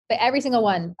but every single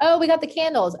one. Oh, we got the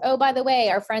candles. Oh, by the way,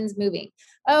 our friend's moving.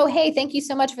 Oh, hey, thank you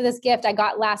so much for this gift I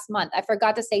got last month. I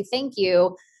forgot to say thank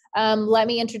you. Let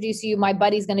me introduce you. My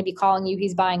buddy's going to be calling you.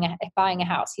 He's buying a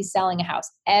house. He's selling a house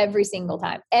every single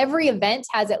time. Every event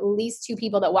has at least two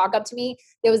people that walk up to me.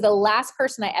 It was the last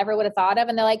person I ever would have thought of.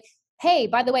 And they're like, hey,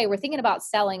 by the way, we're thinking about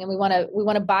selling and we want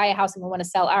to buy a house and we want to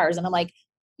sell ours. And I'm like,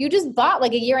 you just bought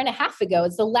like a year and a half ago.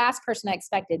 It's the last person I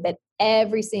expected, but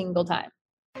every single time.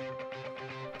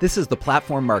 This is the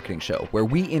Platform Marketing Show, where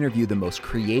we interview the most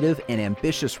creative and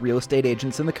ambitious real estate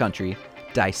agents in the country,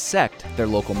 dissect their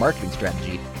local marketing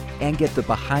strategy, and get the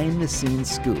behind-the-scenes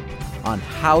scoop on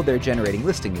how they're generating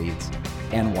listing leads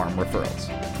and warm referrals.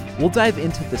 We'll dive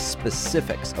into the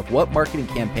specifics of what marketing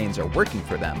campaigns are working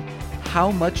for them,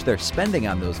 how much they're spending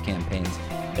on those campaigns,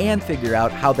 and figure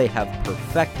out how they have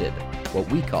perfected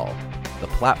what we call the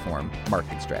platform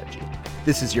marketing strategy.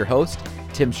 This is your host,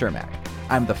 Tim Shermack.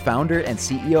 I'm the founder and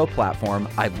CEO of Platform.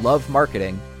 I love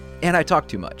marketing, and I talk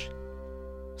too much.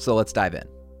 So let's dive in.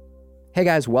 Hey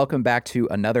guys, welcome back to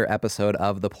another episode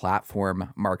of the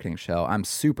Platform Marketing Show. I'm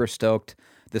super stoked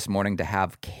this morning to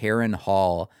have Karen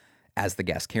Hall as the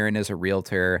guest. Karen is a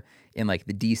realtor in like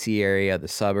the DC area, the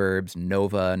suburbs,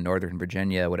 Nova, Northern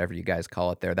Virginia, whatever you guys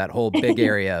call it there. That whole big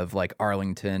area of like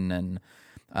Arlington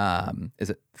and is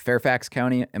it Fairfax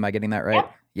County? Am I getting that right?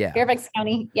 Yep. Yeah. Fairfax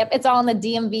County. Yep. It's all in the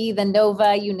DMV, the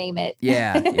Nova, you name it.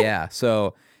 Yeah.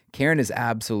 So Karen is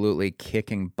absolutely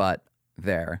kicking butt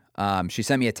there. She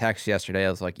sent me a text yesterday. I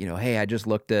was like, hey, I just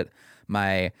looked at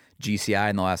my GCI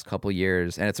in the last couple of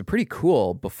years, and it's a pretty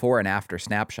cool before and after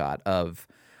snapshot of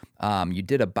you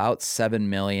did about 7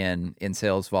 million in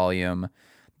sales volume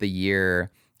the year,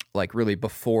 like really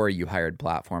before you hired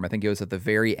Platform. I think it was at the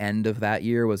very end of that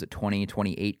year. Was it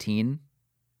 2018?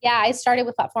 Yeah, I started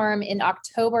with Platform in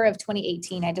October of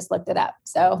 2018. I just looked it up.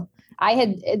 So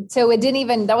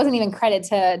that wasn't even credit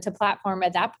to Platform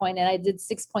at that point. And I did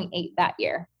 6.8 that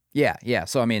year. Yeah.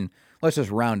 So, I mean, let's just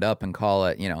round up and call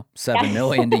it, 7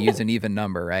 million to use an even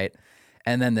number, right?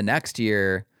 And then the next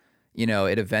year,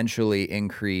 it eventually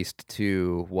increased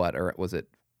to what, or was it?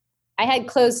 I had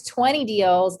closed 20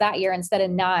 deals that year instead of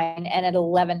 9 and at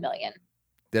 11 million.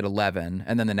 Did 11.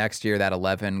 And then the next year that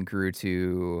 11 grew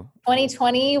to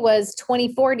 2020 was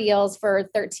 24 deals for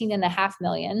 13.5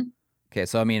 million. Okay.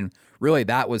 So, I mean, really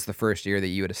that was the first year that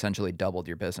you had essentially doubled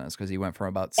your business because you went from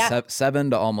about 7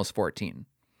 to almost 14.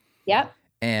 Yep.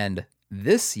 And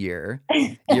this year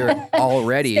you're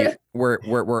already,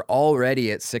 we're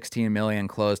already at 16 million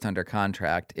closed under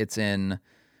contract. It's in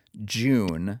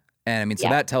June. And I mean, so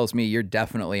that tells me you're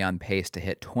definitely on pace to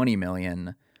hit 20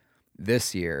 million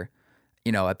this year.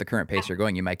 At the current pace you're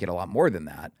going, you might get a lot more than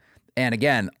that. And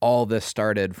again, all this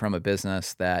started from a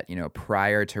business that,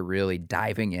 prior to really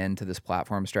diving into this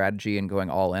platform strategy and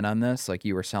going all in on this, like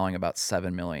you were selling about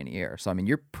 7 million a year. So, I mean,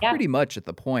 you're pretty much at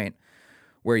the point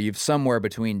where you've somewhere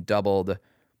between doubled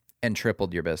and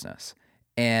tripled your business.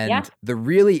 And the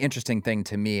really interesting thing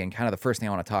to me, and kind of the first thing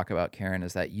I want to talk about, Karen,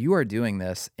 is that you are doing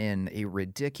this in a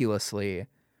ridiculously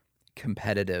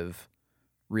competitive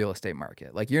real estate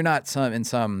market. Like you're not in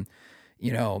some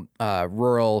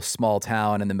rural small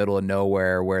town in the middle of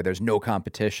nowhere where there's no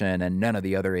competition and none of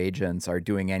the other agents are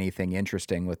doing anything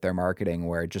interesting with their marketing,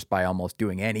 where just by almost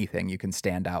doing anything, you can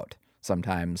stand out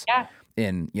sometimes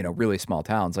in, really small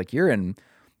towns. Like you're in,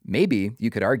 maybe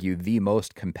you could argue, the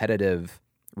most competitive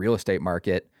real estate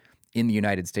market in the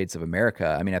United States of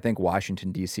America. I mean, I think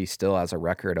Washington, D.C. still has a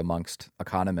record amongst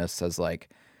economists as like,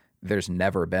 there's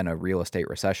never been a real estate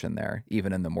recession there,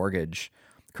 even in the mortgage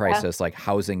crisis. Like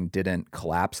housing didn't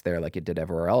collapse there like it did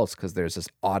everywhere else because there's this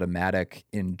automatic,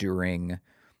 enduring,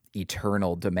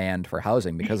 eternal demand for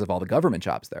housing because of all the government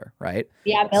jobs there, right?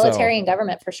 Yeah, military and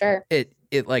government for sure. It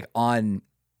like on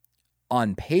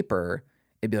paper,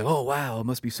 it'd be like, oh wow, it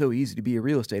must be so easy to be a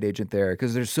real estate agent there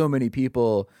because there's so many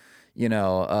people,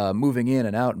 moving in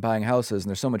and out and buying houses and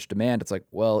there's so much demand. It's like,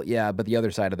 well, yeah, but the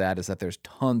other side of that is that there's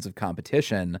tons of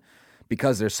competition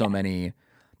because there's so many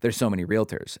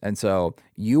realtors. And so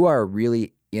you are a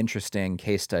really interesting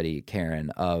case study,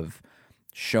 Karen, of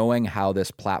showing how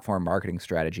this platform marketing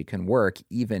strategy can work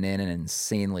even in an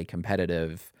insanely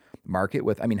competitive market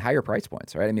with, higher price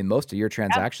points, right? I mean, most of your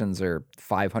transactions are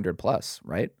 500 plus,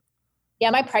 right? Yeah,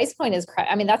 my price point is,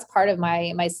 that's part of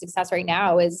my success right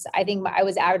now is I think I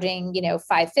was averaging,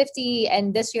 550.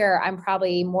 And this year I'm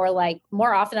probably more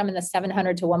often I'm in the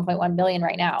 700 to 1.1 million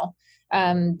right now,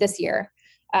 this year.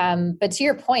 But to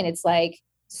your point, it's like,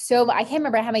 so I can't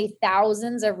remember how many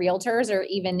thousands of realtors are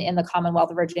even in the Commonwealth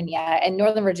of Virginia and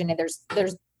Northern Virginia.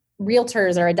 There's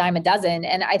realtors are a dime a dozen.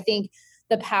 And I think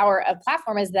the power of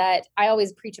platform is that I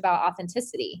always preach about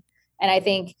authenticity. And I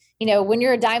think, when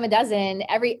you're a dime a dozen,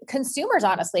 every consumers,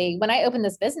 honestly, when I opened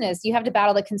this business, you have to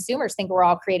battle the consumers think we're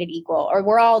all created equal, or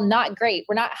we're all not great.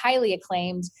 We're not highly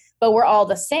acclaimed, but we're all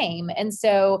the same. And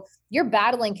so you're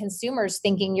battling consumers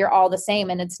thinking you're all the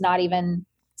same. And it's not even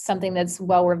something that's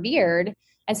well revered.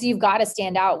 And so you've got to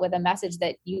stand out with a message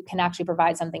that you can actually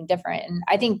provide something different. And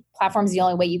I think platform is the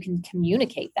only way you can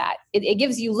communicate that. It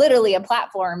gives you literally a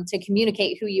platform to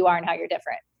communicate who you are and how you're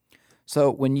different. So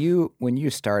when you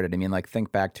started, I mean, like,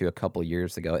 think back to a couple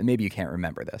years ago, and maybe you can't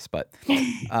remember this, but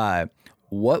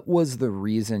what was the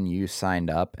reason you signed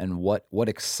up, and what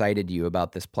excited you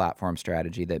about this platform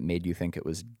strategy that made you think it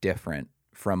was different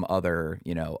from other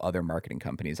marketing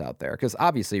companies out there? Because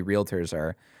obviously realtors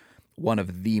are one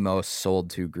of the most sold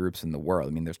to groups in the world.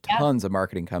 I mean, there's tons of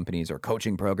marketing companies or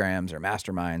coaching programs or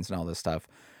masterminds and all this stuff.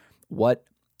 What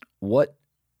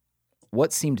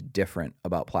seemed different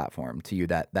about platform to you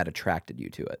that attracted you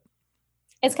to it?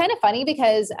 It's kind of funny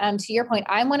because to your point,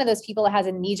 I'm one of those people that has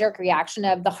a knee-jerk reaction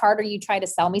of the harder you try to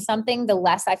sell me something, the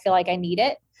less I feel like I need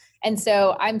it. And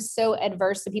so I'm so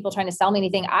adverse to people trying to sell me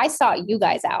anything. I sought you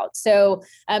guys out. So,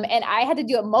 and I had to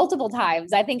do it multiple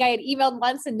times. I think I had emailed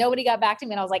once and nobody got back to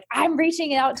me. And I was like, I'm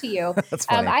reaching out to you. That's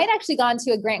funny. I had actually gone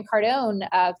to a Grant Cardone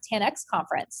 10X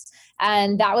conference.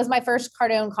 And that was my first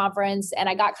Cardone conference. And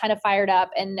I got kind of fired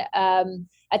up. And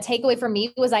a takeaway for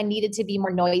me was I needed to be more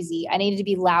noisy. I needed to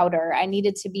be louder. I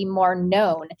needed to be more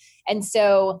known. And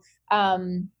so,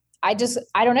 I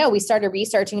don't know. We started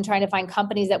researching and trying to find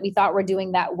companies that we thought were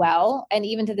doing that well. And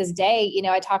even to this day,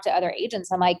 I talk to other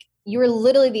agents. I'm like, you're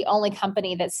literally the only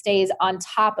company that stays on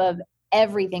top of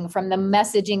everything, from the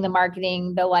messaging, the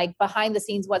marketing, the like behind the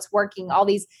scenes, what's working, all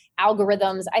these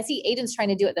algorithms. I see agents trying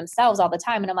to do it themselves all the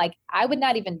time. And I'm like, I would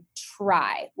not even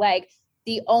try. Like,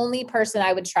 the only person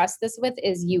I would trust this with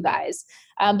is you guys.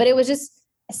 But it was just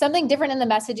something different in the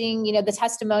messaging, the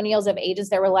testimonials of agents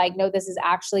that were like, no, this has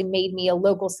actually made me a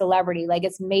local celebrity. Like,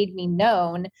 it's made me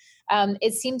known.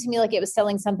 It seemed to me like it was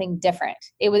selling something different.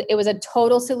 It was a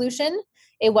total solution.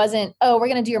 It wasn't, oh, we're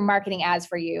going to do your marketing ads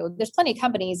for you. There's plenty of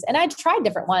companies, and I tried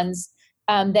different ones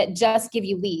that just give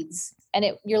you leads. And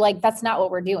you're like, that's not what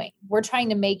we're doing. We're trying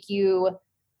to make you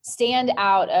stand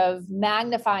out of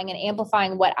magnifying and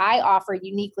amplifying what I offer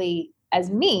uniquely as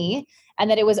me. And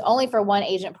that it was only for one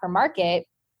agent per market.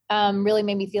 Really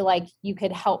made me feel like you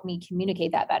could help me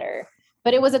communicate that better.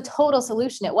 But it was a total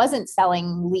solution. It wasn't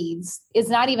selling leads. It's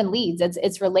not even leads.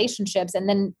 It's relationships. And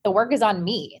then the work is on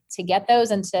me to get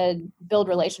those and to build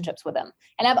relationships with them.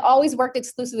 And I've always worked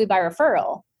exclusively by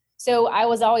referral. So I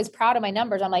was always proud of my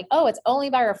numbers. I'm like, oh, it's only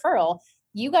by referral.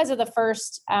 You guys are the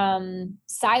first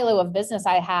silo of business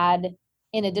I had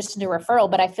in addition to referral,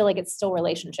 but I feel like it's still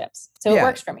relationships. So it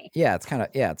works for me. Yeah, it's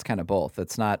kind of both.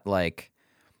 It's not like,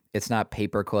 it's not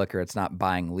pay-per-click or it's not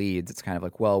buying leads. It's kind of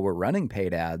like, well, we're running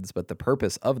paid ads, but the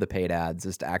purpose of the paid ads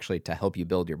is to help you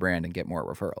build your brand and get more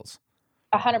referrals.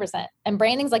 100%. And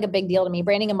branding's like a big deal to me.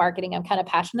 Branding and marketing, I'm kind of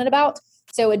passionate about.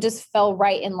 So it just fell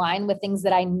right in line with things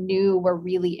that I knew were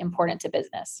really important to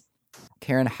business.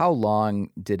 Karen, how long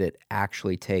did it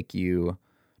actually take you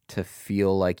to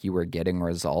feel like you were getting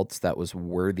results that was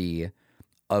worthy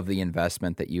of the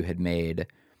investment that you had made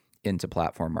into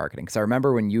platform marketing? Because I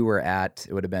remember when you were at,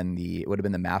 it would have been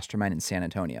the mastermind in San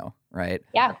Antonio, right?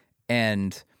 Yeah.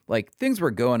 And like things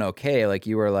were going okay. Like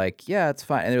you were like, yeah, it's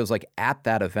fine. And it was like at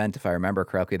that event, if I remember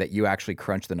correctly, that you actually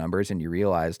crunched the numbers and you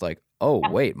realized like, oh,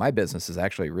 wait, my business is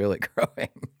actually really growing.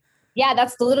 Yeah,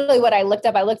 that's literally what I looked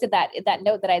up. I looked at that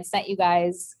note that I had sent you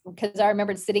guys because I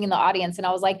remembered sitting in the audience and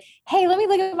I was like, hey, let me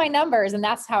look at my numbers. And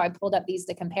that's how I pulled up these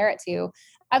to compare it to.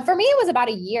 For me, it was about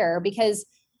a year because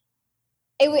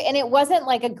it wasn't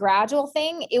like a gradual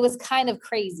thing. It was kind of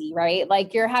crazy, right?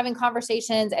 Like you're having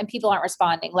conversations and people aren't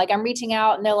responding. Like I'm reaching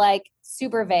out and they're like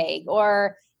super vague,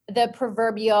 or the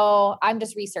proverbial, I'm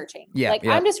just researching.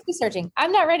 I'm just researching.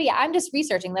 I'm not ready. I'm just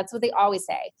researching. That's what they always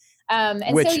say.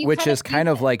 Which is kind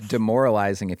of like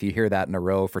demoralizing if you hear that in a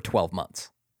row for 12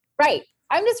 months. Right.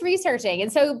 I'm just researching. And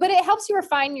so, but it helps you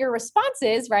refine your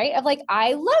responses, right? Of like,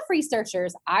 I love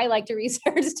researchers. I like to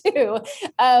research too.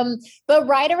 But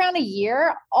right around a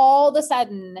year, all of a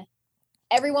sudden,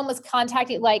 everyone was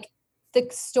contacting, like the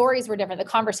stories were different. The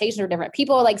conversations were different.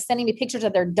 People are like sending me pictures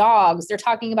of their dogs. They're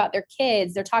talking about their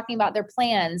kids. They're talking about their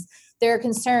plans, their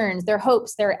concerns, their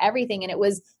hopes, their everything. And it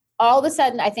was all of a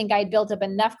sudden, I think I had built up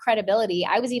enough credibility.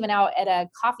 I was even out at a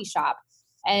coffee shop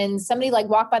and somebody like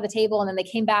walked by the table and then they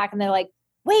came back and they're like,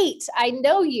 wait, I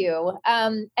know you.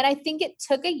 And I think it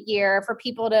took a year for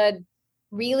people to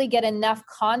really get enough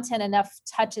content, enough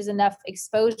touches, enough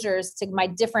exposures to my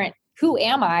different, who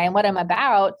am I and what I'm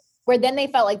about, where then they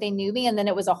felt like they knew me. And then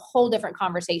it was a whole different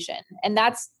conversation. And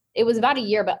that's it was about a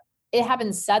year, but it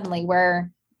happened suddenly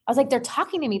where I was like, they're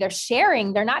talking to me, they're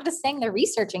sharing, they're not just saying they're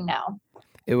researching now.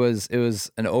 It was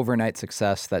an overnight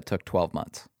success that took 12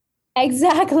 months.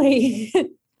 Exactly.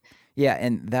 Yeah,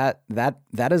 and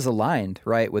that is aligned,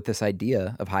 right, with this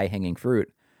idea of high hanging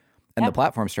fruit and the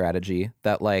platform strategy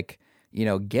that, like, you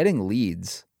know, getting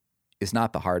leads is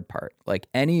not the hard part. Like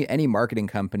any marketing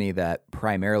company that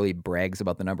primarily brags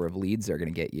about the number of leads they're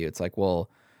going to get you, it's like, well,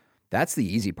 that's the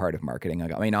easy part of marketing.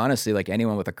 Like, I mean, honestly, like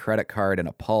anyone with a credit card and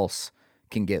a pulse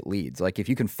can get leads. Like if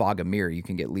you can fog a mirror, you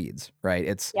can get leads, right?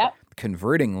 It's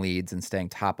converting leads and staying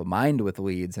top of mind with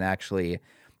leads and actually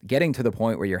getting to the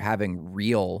point where you're having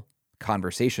real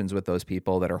conversations with those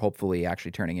people that are hopefully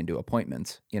actually turning into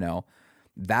appointments. You know,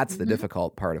 that's the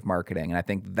difficult part of marketing. And I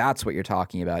think that's what you're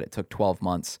talking about. It took 12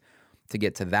 months to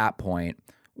get to that point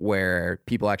where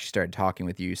people actually started talking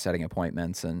with you, setting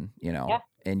appointments, and, you know,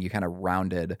 and you kind of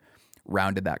rounded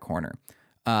that corner.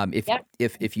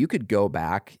 If you could go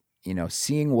back, you know,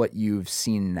 seeing what you've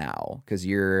seen now, because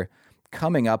you're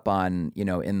coming up on, you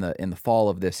know, in the fall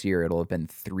of this year, it'll have been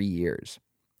 3 years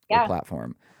with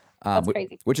platform. That's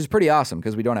crazy. Which is pretty awesome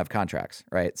because we don't have contracts,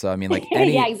 right? So I mean, like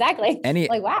exactly.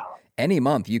 Like, wow. Any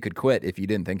month you could quit if you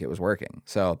didn't think it was working.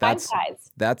 So that's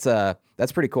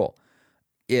pretty cool.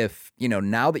 If, you know,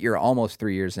 now that you're almost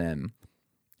 3 years in,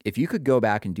 if you could go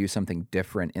back and do something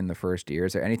different in the first year,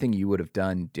 is there anything you would have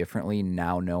done differently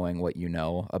now knowing what you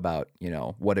know about, you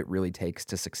know, what it really takes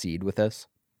to succeed with this?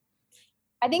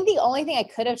 I think the only thing I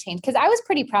could have changed, because I was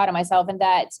pretty proud of myself in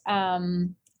that,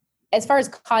 as far as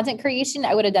content creation,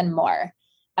 I would have done more.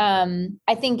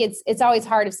 I think it's always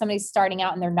hard if somebody's starting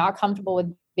out and they're not comfortable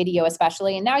with video,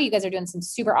 especially. And now you guys are doing some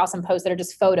super awesome posts that are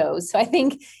just photos. So I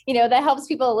think, you know, that helps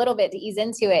people a little bit to ease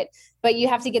into it, but you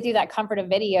have to get through that comfort of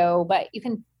video. But you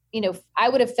can, you know, I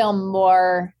would have filmed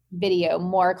more video,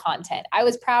 more content. I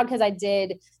was proud because I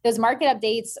did those market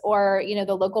updates or, you know,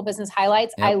 the local business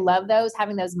highlights. I love those,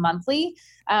 having those monthly.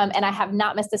 And I have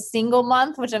not missed a single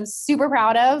month, which I'm super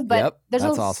proud of, but there's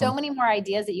awesome. So many more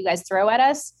ideas that you guys throw at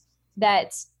us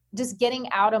that just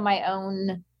getting out of my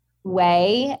own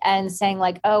way and saying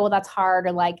like, oh, well, that's hard.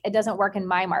 Or like, it doesn't work in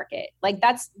my market. Like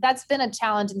that's been a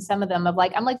challenge in some of them of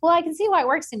like, I'm like, well, I can see why it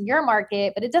works in your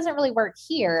market, but it doesn't really work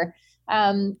here.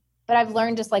 But I've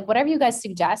learned just like whatever you guys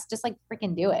suggest, just like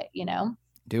freaking do it, you know?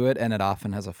 Do it. And it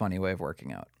often has a funny way of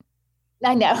working out.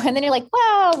 I know. And then you're like,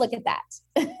 wow, look at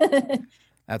that.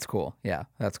 That's cool. Yeah,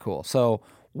 that's cool. So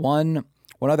one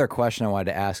other question I wanted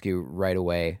to ask you right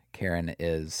away, Karen,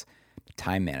 is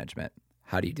time management.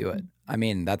 How do you do it? I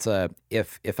mean, that's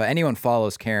if anyone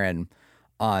follows Karen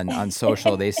on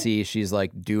social, they see she's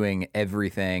like doing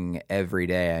everything every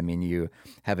day. I mean, you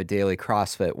have a daily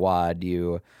CrossFit WOD.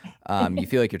 You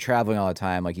feel like you're traveling all the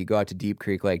time. Like you go out to Deep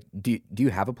Creek. Like, do you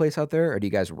have a place out there, or do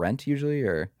you guys rent usually,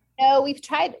 or? No, we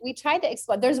tried to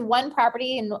explore. There's one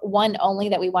property and one only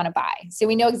that we want to buy. So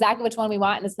we know exactly which one we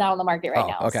want and it's not on the market right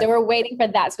now. Okay. So we're waiting for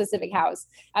that specific house.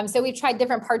 So we've tried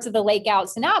different parts of the lake out.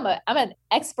 So now I'm an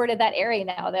expert at that area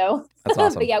now though. That's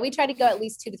awesome. But yeah, we try to go at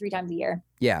least 2 to 3 times a year.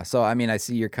 Yeah. So, I mean, I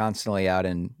see you're constantly out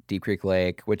in Deep Creek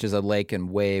Lake, which is a lake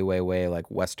in way, way, way like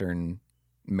Western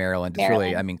Maryland. It's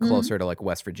really, I mean, closer to like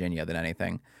West Virginia than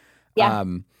anything. Yeah.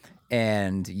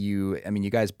 And you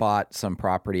guys bought some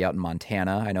property out in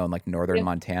Montana. I know in like northern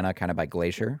Montana, kind of by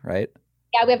Glacier, right?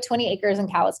 Yeah, we have 20 acres in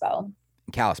Kalispell.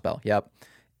 Kalispell, yep.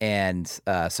 And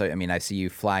so, I mean, I see you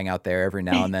flying out there every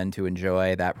now and then to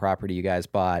enjoy that property you guys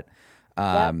bought.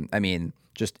 I mean,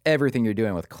 just everything you're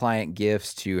doing with client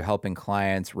gifts to helping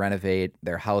clients renovate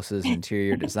their houses,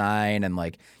 interior design, and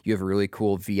like you have a really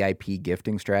cool VIP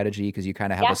gifting strategy because you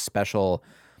kind of have a special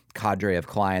cadre of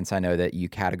clients I know that you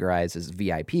categorize as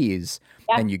VIPs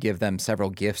and you give them several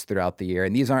gifts throughout the year.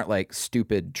 And these aren't like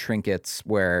stupid trinkets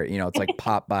where, you know, it's like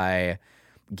pop by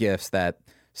gifts that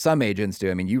some agents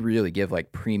do. I mean, you really give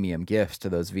like premium gifts to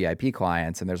those VIP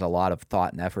clients and there's a lot of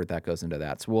thought and effort that goes into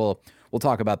that. So we'll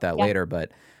talk about that later.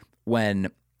 But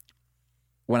when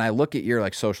I look at your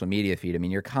like social media feed, I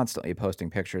mean, you're constantly posting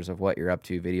pictures of what you're up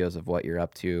to, videos of what you're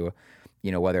up to.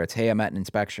 You know, whether it's, hey, I'm at an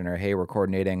inspection, or hey, we're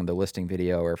coordinating the listing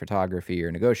video or photography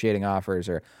or negotiating offers,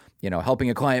 or, you know, helping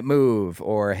a client move,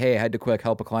 or hey, I had to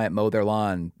help a client mow their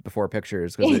lawn before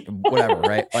pictures, because whatever,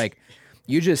 right? Like,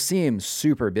 you just seem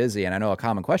super busy. And I know a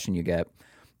common question you get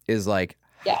is like,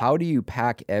 how do you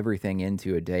pack everything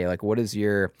into a day? Like, what does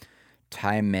your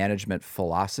time management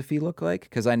philosophy look like?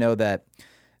 Because I know that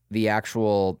the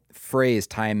actual phrase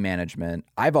time management,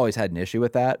 I've always had an issue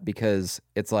with that because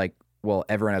it's like, well,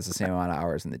 everyone has the same amount of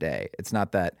hours in the day. It's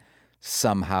not that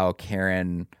somehow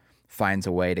Karen finds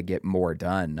a way to get more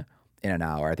done. in an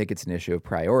hour. I think it's an issue of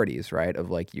priorities, right? Of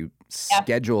like you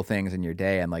schedule things in your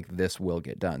day and like this will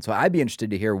get done. So I'd be interested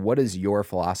to hear, what is your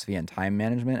philosophy on time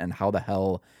management, and how the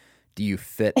hell do you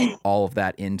fit all of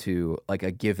that into like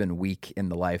a given week in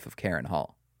the life of Karen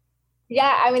Hall?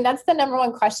 Yeah, I mean, that's the number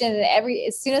one question. And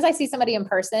as soon as I see somebody in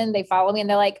person, they follow me and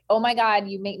they're like, oh my God,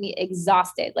 you make me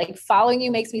exhausted. Like following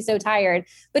you makes me so tired.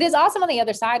 But it's awesome on the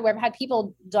other side where I've had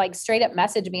people like straight up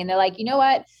message me and they're like, you know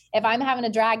what? If I'm having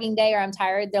a dragging day or I'm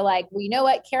tired, they're like, well, you know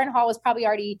what? Karen Hall was probably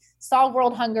already solved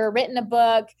world hunger, written a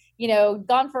book,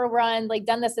 gone for a run, like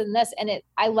done this and this. And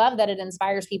I love that it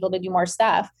inspires people to do more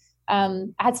stuff. I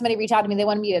had somebody reach out to me. They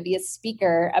wanted me to be a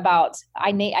speaker about,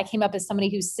 I came up as somebody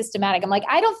who's systematic. I'm like,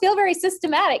 I don't feel very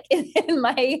systematic in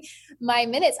my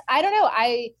minutes. I don't know.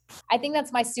 I think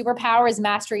that's my superpower is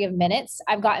mastery of minutes.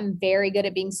 I've gotten very good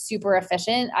at being super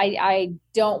efficient. I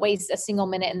don't waste a single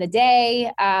minute in the day.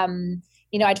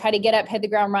 I try to get up, hit the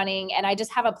ground running, and I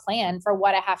just have a plan for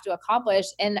what I have to accomplish.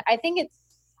 And I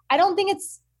don't think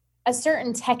it's a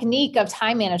certain technique of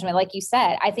time management. Like you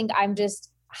said, I think I'm just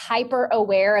hyper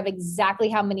aware of exactly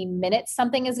how many minutes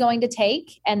something is going to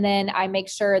take. And then I make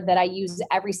sure that I use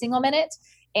every single minute.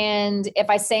 And if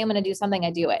I say I'm going to do something,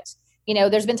 I do it.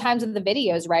 There's been times with the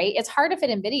videos, right? It's hard to fit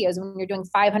in videos when you're doing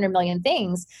 500 million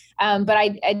things. But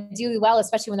I do well,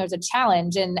 especially when there's a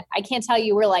challenge. And I can't tell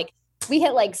you, we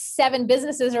hit like 7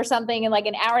 businesses or something in like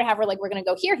an hour and a half. We're like, we're going to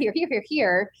go here, here, here, here,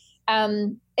 here.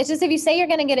 It's just, if you say you're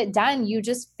going to get it done, you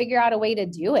just figure out a way to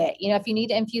do it. If you need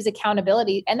to infuse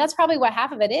accountability, and that's probably what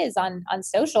half of it is on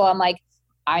social. I'm like,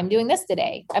 I'm doing this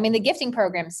today. I mean, the gifting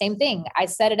program, same thing. I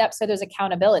set it up so there's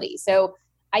accountability. So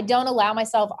I don't allow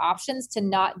myself options to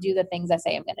not do the things I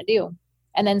say I'm going to do.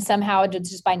 And then somehow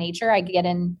just by nature, I get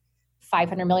in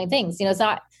 500 million things. It's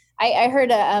not, I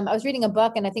heard, I was reading a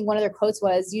book and I think one of their quotes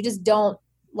was, you just don't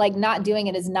like, not doing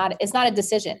it it's not a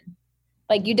decision.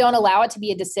 Like you don't allow it to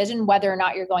be a decision whether or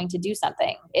not you're going to do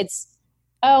something. It's,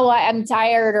 I'm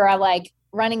tired or I like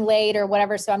running late or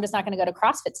whatever, so I'm just not going to go to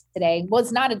CrossFit today. Well,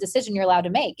 it's not a decision you're allowed to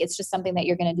make. It's just something that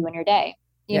you're going to do in your day.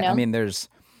 You know? I mean,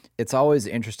 it's always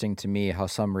interesting to me how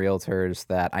some realtors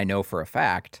that I know for a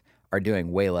fact are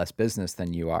doing way less business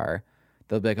than you are.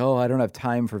 They'll be like, oh, I don't have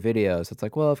time for videos. It's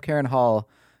like, well, if Karen Hall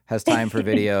has time for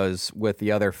videos with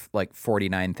the other like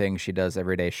 49 things she does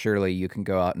every day, surely you can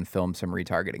go out and film some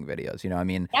retargeting videos.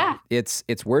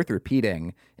 It's worth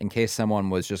repeating in case someone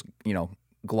was just,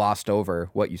 glossed over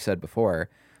what you said before.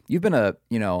 You've been a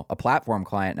platform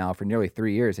client now for nearly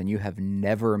 3 years, and you have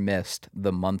never missed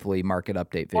the monthly market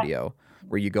update video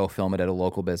where you go film it at a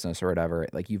local business or whatever.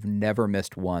 Like you've never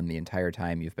missed one the entire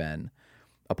time you've been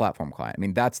a platform client. I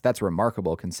mean, that's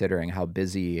remarkable considering how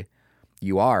busy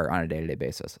you are on a day-to-day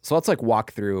basis. So let's like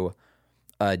walk through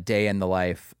a day in the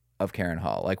life of Karen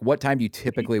Hall. Like what time do you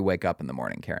typically wake up in the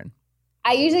morning, Karen?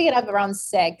 I usually get up around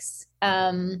 6.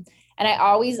 And I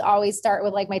always start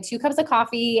with like my 2 cups of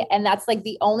coffee. And that's like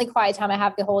the only quiet time I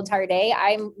have the whole entire day.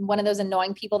 I'm one of those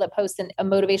annoying people that post a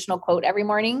motivational quote every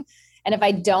morning. And if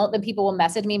I don't, then people will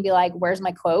message me and be like, where's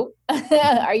my quote?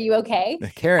 Are you okay?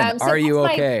 Karen, are you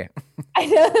okay? I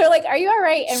know, they're like, are you all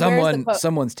right? And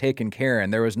someone's taken Karen.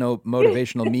 There was no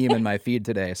motivational meme in my feed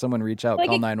today. Someone reach out,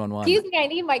 call 911. Excuse me, I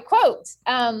need my quote.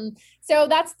 So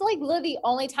that's like literally the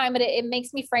only time it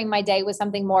makes me frame my day with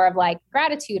something more of like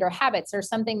gratitude or habits or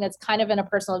something that's kind of in a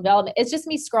personal development. It's just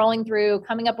me scrolling through,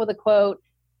 coming up with a quote,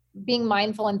 being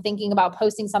mindful and thinking about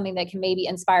posting something that can maybe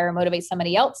inspire or motivate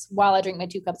somebody else while I drink my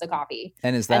 2 cups of coffee.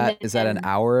 And is that an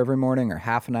hour every morning or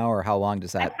half an hour? Or how long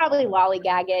does that? I probably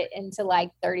lollygag it into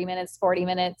like 30 minutes, 40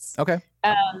 minutes. Okay.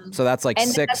 So that's like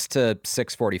 6 to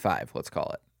 6:45, let's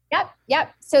call it.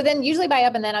 Yep. So then usually by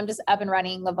up and then I'm just up and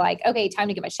running of like, okay, time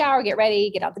to get my shower, get ready,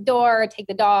 get out the door, take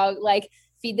the dog, like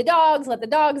feed the dogs, let the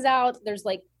dogs out. There's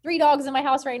like 3 dogs in my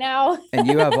house right now. And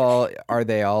you have are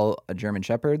they all German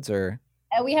Shepherds or?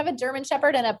 We have a German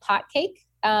Shepherd and a pot cake.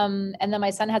 And then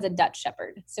my son has a Dutch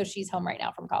Shepherd. So she's home right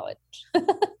now from college.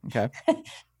 Okay.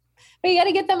 But you got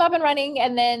to get them up and running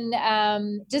and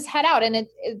then just head out. And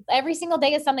every single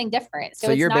day is something different.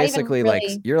 So you're basically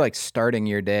you're like starting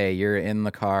your day. You're in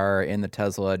the car, in the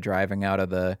Tesla, driving out of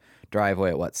the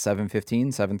driveway at what, 7:15,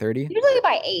 7:30? Usually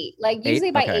by 8.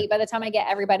 Usually by 8 by the time I get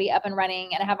everybody up and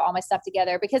running and I have all my stuff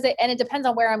together because it depends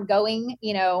on where I'm going,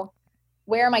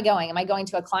 where am I going? Am I going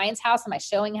to a client's house? Am I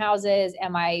showing houses?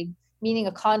 Am I meeting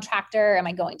a contractor? Am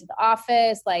I going to the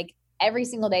office? Like every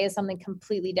single day is something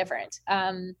completely different.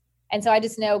 And so I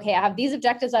just know, okay, I have these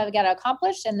objectives I've got to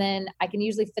accomplish, and then I can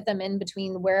usually fit them in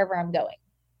between wherever I'm going.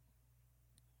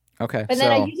 Okay. But then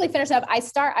I usually finish up.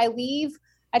 I leave.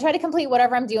 I try to complete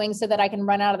whatever I'm doing so that I can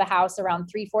run out of the house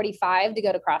around 3:45 to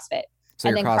go to CrossFit. So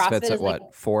and your CrossFit's at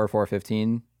what,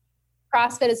 4:15?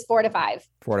 CrossFit is 4 to 5.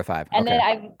 4 to 5. And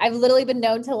then I've literally been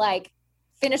known to like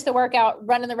finish the workout,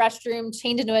 run in the restroom,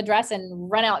 change into a dress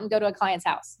and run out and go to a client's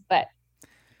house. But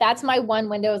that's my one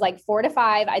window is like 4 to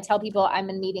 5. I tell people I'm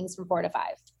in meetings from 4 to 5.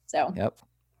 So yep.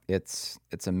 It's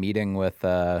a meeting with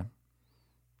CrossFit,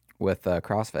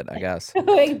 I guess.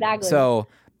 Exactly. So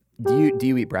do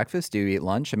you eat breakfast? Do you eat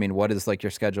lunch? I mean, what does like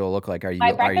your schedule look like? Are you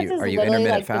intermittent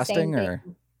like fasting or?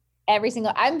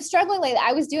 I'm struggling lately.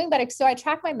 I was doing better. So I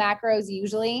track my macros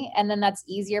usually, and then that's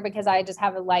easier because I just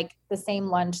have like the same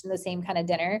lunch and the same kind of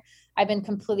dinner. I've been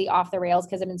completely off the rails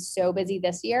because I've been so busy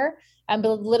this year.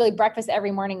 But literally breakfast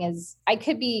every morning is, I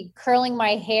could be curling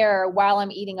my hair while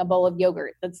I'm eating a bowl of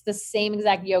yogurt. That's the same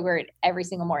exact yogurt every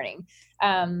single morning.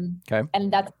 Okay.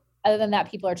 And that's, other than that,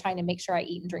 people are trying to make sure I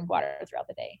eat and drink water throughout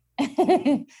the day.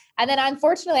 And then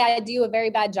unfortunately I do a very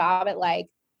bad job at like,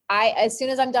 as soon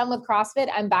as I'm done with CrossFit,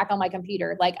 I'm back on my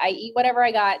computer. Like I eat whatever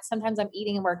I got. Sometimes I'm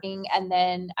eating and working, and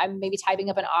then I'm maybe typing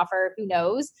up an offer, who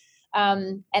knows?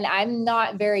 And I'm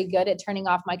not very good at turning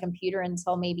off my computer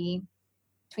until maybe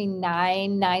between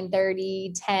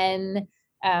 9:30, 10.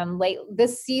 Late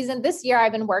this year,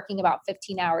 I've been working about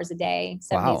 15 hours a day,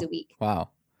 7 days a week.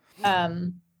 Wow.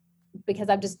 Because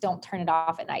I just don't turn it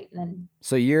off at night. And then,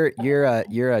 so you're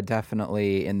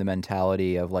definitely in the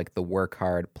mentality of like the work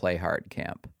hard, play hard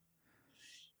camp.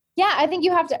 Yeah, I think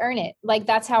you have to earn it. Like,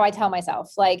 that's how I tell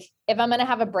myself. Like, if I'm going to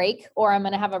have a break or I'm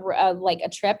going to have a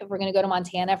trip, if we're going to go to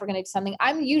Montana, if we're going to do something,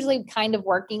 I'm usually kind of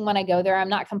working when I go there. I'm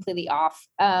not completely off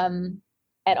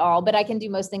at all, but I can do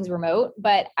most things remote.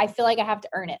 But I feel like I have to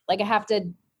earn it. Like, I have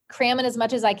to cram it as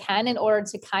much as I can in order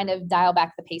to kind of dial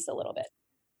back the pace a little bit.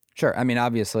 Sure. I mean,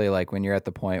 obviously, like when you're at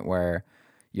the point where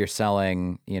you're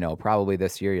selling, probably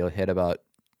this year you'll hit about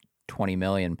 20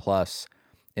 million plus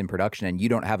in production and you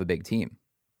don't have a big team.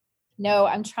 No,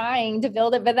 I'm trying to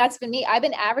build it, but that's been me. I've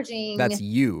been averaging. That's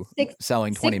you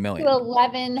selling 20 million. 6 to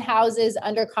 11 houses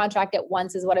under contract at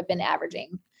once is what I've been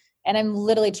averaging. And I'm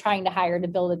literally trying to hire to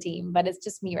build a team, but it's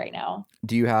just me right now.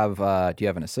 Do you have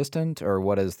an assistant, or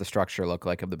what does the structure look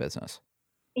like of the business?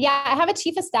 Yeah, I have a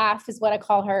chief of staff is what I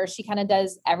call her. She kind of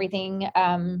does everything.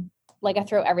 Like I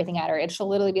throw everything at her, and she'll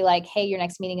literally be like, "Hey, your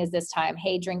next meeting is this time.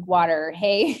 Hey, drink water.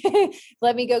 Hey,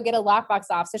 let me go get a lockbox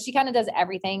off." So she kind of does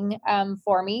everything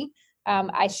for me.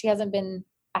 I've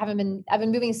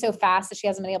been moving so fast that she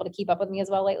hasn't been able to keep up with me as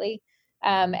well lately.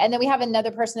 And then we have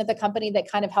another person at the company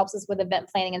that kind of helps us with event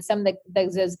planning and some of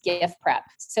those gift prep.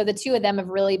 So the two of them have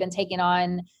really been taking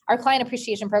on our client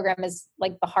appreciation program is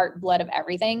like the heart blood of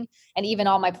everything. And even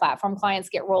all my platform clients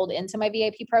get rolled into my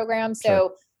VIP program. So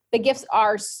sure. The gifts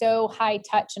are so high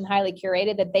touch and highly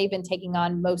curated that they've been taking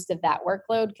on most of that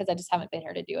workload because I just haven't been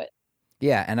here to do it.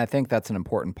 Yeah. And I think that's an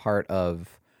important part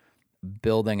of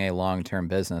building a long-term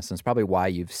business. And it's probably why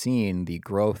you've seen the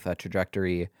growth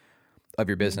trajectory of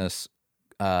your business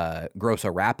grow so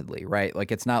rapidly, right?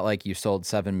 Like it's not like you sold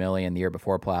 7 million the year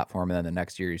before platform, and then the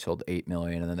next year you sold 8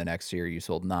 million, and then the next year you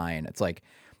sold 9. It's like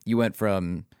you went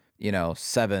from,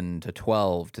 7 to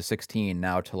 12 to 16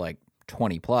 now to like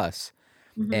 20 plus.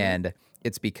 Mm-hmm. And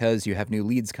it's because you have new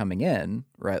leads coming in,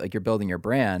 right? Like you're building your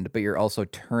brand, but you're also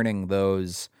turning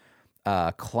those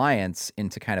clients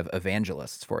into kind of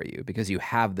evangelists for you because you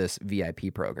have this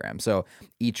VIP program. So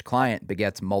each client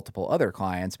begets multiple other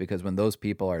clients because when those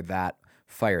people are that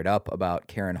fired up about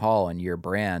Karen Hall and your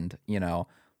brand, they're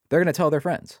going to tell their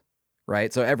friends,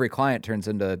 right? So every client turns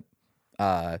into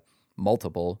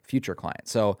multiple future clients.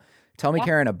 So tell me, yeah.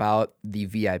 Karen, about the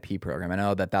VIP program. I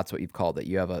know that's what you've called it.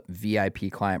 You have a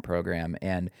VIP client program,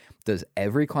 and does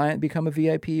every client become a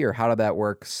VIP, or how that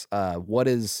works? What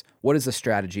is the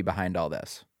strategy behind all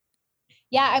this?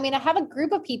 Yeah, I mean, I have a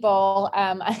group of people.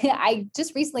 I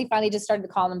just recently finally just started to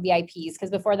call them VIPs because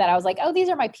before that I was like, oh, these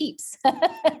are my peeps.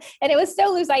 And it was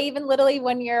so loose. I even literally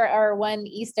one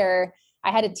Easter,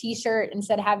 I had a t-shirt and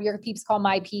said, have your peeps call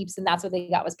my peeps. And that's what they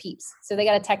got was peeps. So they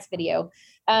got a text video.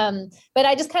 But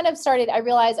I just kind of I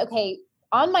realized, okay,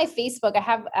 on my Facebook, I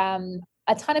have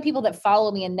a ton of people that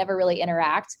follow me and never really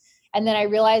interact. And then I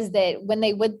realized that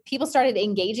when people started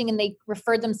engaging and they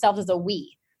referred themselves as a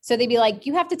we. So they'd be like,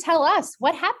 you have to tell us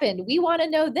what happened. We want to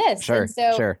know this. Sure, and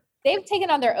so sure. They've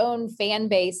taken on their own fan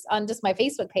base on just my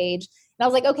Facebook page. And I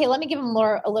was like, okay, let me give them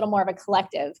a little more of a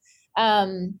collective.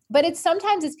 But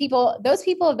sometimes those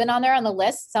people have been on there on the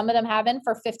list. Some of them have been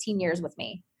for 15 years with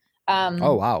me.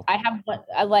 Oh, wow. I have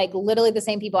like literally the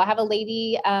same people. I have a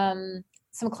lady,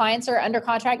 some clients are under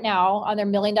contract now on their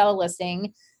 $1 million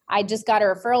listing. I just got a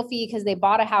referral fee because they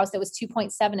bought a house that was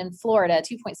 2.7 in Florida,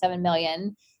 2.7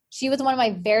 million. She was one of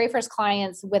my very first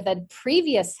clients with a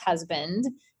previous husband.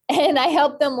 And I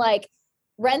helped them like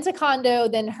rent a condo,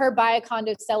 then her buy a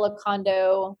condo, sell a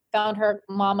condo, found her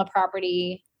mom a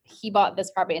property. He bought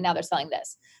this property and now they're selling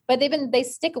this, but they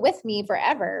stick with me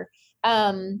forever.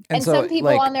 And so, some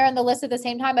people on there on the list at the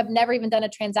same time I've never even done a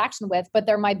transaction with, but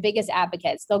they're my biggest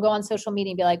advocates. They'll go on social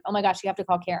media and be like, oh my gosh, you have to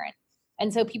call Karen.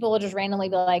 And so people will just randomly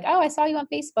be like, oh, I saw you on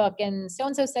Facebook and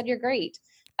so-and-so said you're great.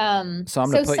 So I'm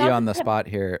going to put you on the spot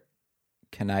here.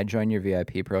 Can I join your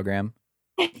VIP program?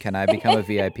 Can I become a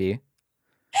VIP?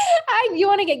 You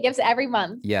want to get gifts every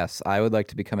month? Yes, I would like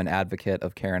to become an advocate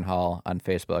of Karen Hall on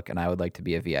Facebook, and I would like to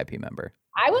be a VIP member.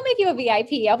 I will make you a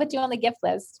VIP. I'll put you on the gift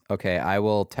list. Okay, I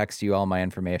will text you all my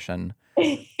information,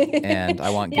 and I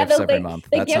want gifts every month.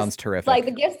 That sounds terrific. Like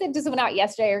the gifts that just went out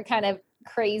yesterday are kind of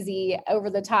crazy, over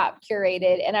the top,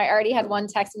 curated. And I already had one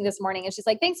text me this morning, and she's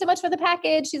like, "Thanks so much for the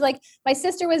package." She's like, "My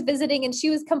sister was visiting, and she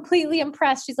was completely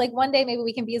impressed." She's like, "One day maybe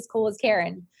we can be as cool as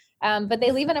Karen." But they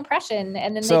leave an impression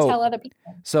and then they tell other people.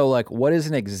 So like, what is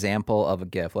an example of a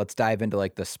gift? Let's dive into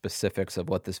like the specifics of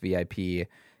what this VIP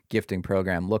gifting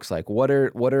program looks like. What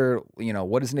is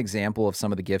an example of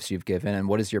some of the gifts you've given, and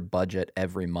what is your budget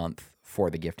every month for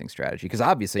the gifting strategy? Because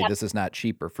obviously this is not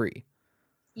cheap or free.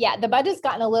 Yeah, the budget's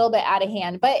gotten a little bit out of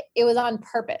hand, but it was on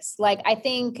purpose. Like, I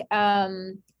think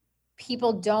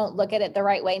people don't look at it the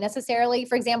right way necessarily.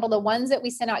 For example, the ones that we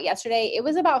sent out yesterday, it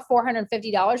was about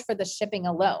 $450 for the shipping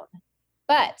alone.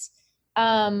 But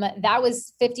that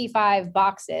was 55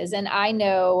 boxes. And I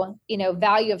know,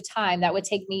 value of time, that would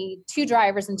take me 2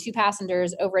 drivers and 2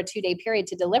 passengers over a 2-day period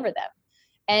to deliver them.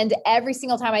 And every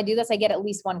single time I do this, I get at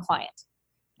least one client.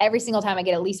 Every single time I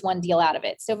get at least one deal out of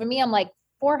it. So for me, I'm like,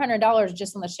 $400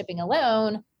 just on the shipping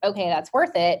alone. Okay, that's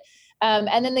worth it.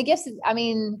 And then the gifts,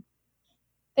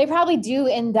 they probably do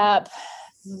end up,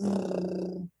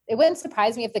 it wouldn't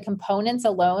surprise me if the components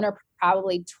alone are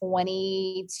probably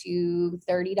 $20 to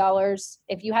 $30.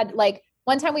 If you had, like,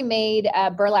 one time we made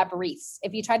burlap wreaths.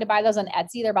 If you tried to buy those on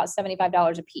Etsy, they're about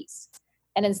 $75 a piece.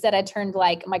 And instead I turned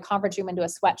like my conference room into a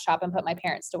sweatshop and put my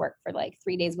parents to work for like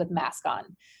 3 days with mask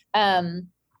on.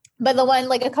 But the one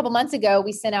like a couple months ago,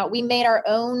 we made our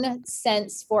own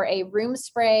scents for a room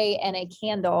spray and a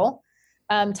candle.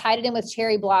 Tied it in with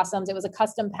cherry blossoms. It was a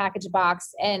custom package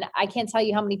box. And I can't tell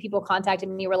you how many people contacted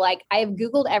me, were like, I have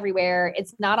Googled everywhere.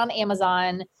 It's not on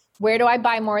Amazon. Where do I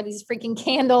buy more of these freaking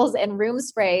candles and room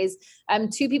sprays?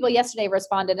 2 people yesterday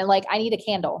responded and like, I need a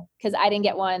candle because I didn't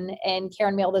get one. And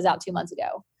Karen mailed those out 2 months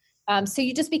ago. So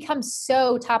you just become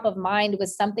so top of mind with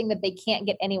something that they can't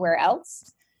get anywhere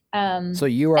else. So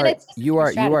you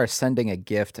are sending a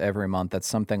gift every month that's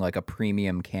something like a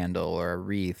premium candle or a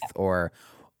wreath or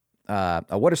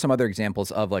what are some other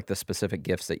examples of like the specific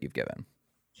gifts that you've given?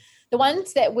 The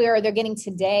ones that they're getting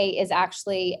today is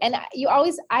actually, and I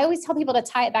always tell people to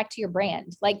tie it back to your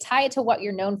brand, like tie it to what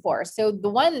you're known for. So the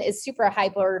one is super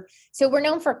hyper. So we're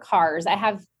known for cars. I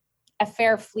have a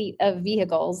fair fleet of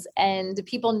vehicles and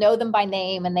people know them by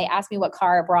name and they ask me what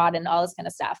car I brought and all this kind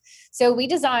of stuff. So we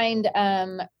designed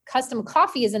custom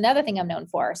coffee is another thing I'm known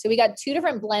for. So we got 2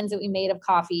 different blends that we made of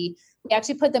coffee. We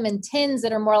actually put them in tins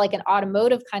that are more like an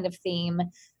automotive kind of theme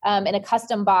in a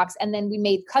custom box. And then we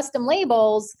made custom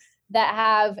labels that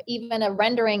have even a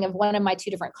rendering of one of my 2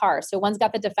 different cars. So one's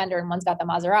got the Defender and one's got the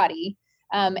Maserati.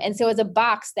 And so it's a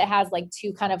box that has like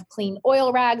 2 kind of clean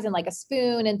oil rags and like a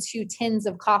spoon and 2 tins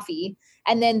of coffee.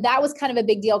 And then that was kind of a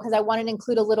big deal because I wanted to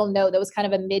include a little note that was kind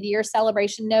of a mid-year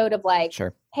celebration note of like,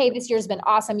 sure. Hey, this year's been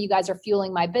awesome. You guys are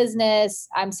fueling my business.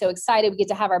 I'm so excited. We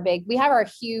have our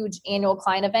huge annual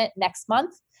client event next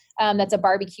month. That's a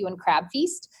barbecue and crab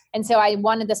feast. And so I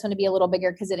wanted this one to be a little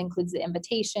bigger because it includes the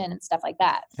invitation and stuff like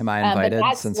that. Am I invited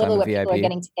since I'm a what VIP? People are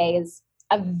getting today is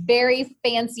a very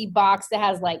fancy box that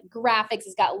has like graphics.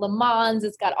 It's got Le Mans.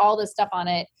 It's got all this stuff on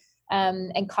it,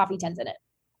 and coffee tins in it.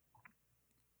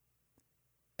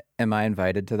 Am I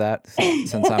invited to that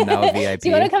since I'm now a VIP? Do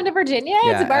you want to come to Virginia?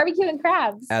 Yeah, it's a barbecue and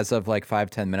crabs. As of like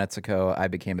 5-10 minutes ago, I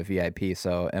became a VIP.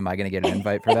 So am I going to get an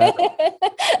invite for that?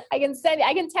 I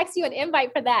can text you an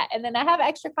invite for that. And then I have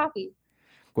extra coffee.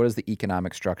 What does the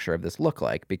economic structure of this look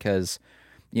like? Because,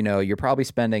 you're probably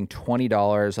spending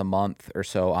 $20 a month or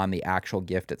so on the actual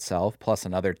gift itself, plus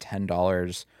another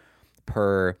 $10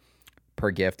 per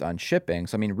gift on shipping.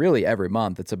 So, really every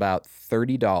month it's about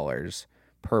 $30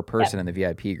 per person in the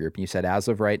VIP group. And you said as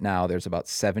of right now, there's about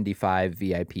 75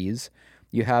 VIPs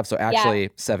you have. So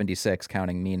actually 76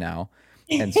 counting me now.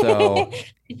 And so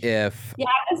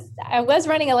I was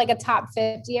running a top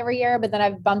 50 every year, but then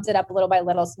I've bumped it up little by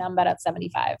little. So now I'm about at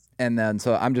 75. And then,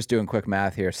 so I'm just doing quick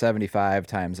math here, 75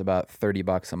 times about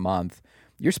 $30 a month.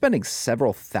 You're spending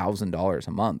several $1,000s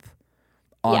a month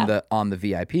on the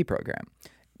VIP program.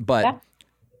 But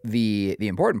the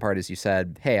important part is you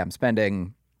said, hey, I'm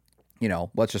spending,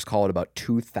 let's just call it about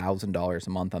 $2,000 a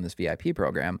month on this VIP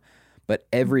program. But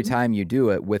every time you do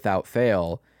it without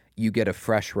fail, you get a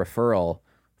fresh referral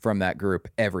from that group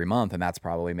every month. And that's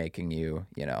probably making you,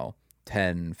 $10,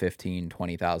 $15,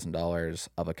 $20,000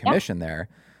 of a commission there.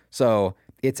 So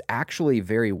it's actually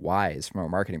very wise from a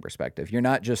marketing perspective. You're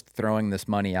not just throwing this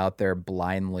money out there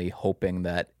blindly hoping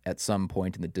that at some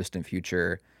point in the distant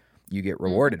future you get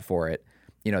rewarded for it.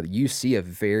 You see a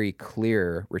very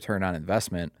clear return on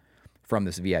investment from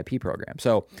this VIP program.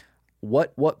 So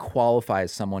what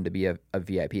qualifies someone to be a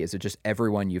VIP? Is it just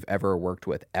everyone you've ever worked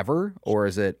with ever? Or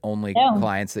is it only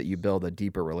clients that you build a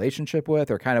deeper relationship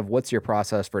with? Or kind of what's your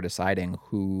process for deciding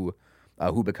who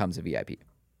becomes a VIP?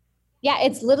 Yeah,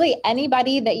 it's literally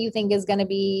anybody that you think is going to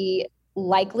be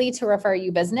likely to refer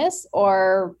you business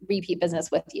or repeat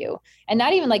business with you. And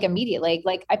not even like immediately.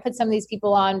 Like I put some of these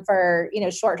people on for,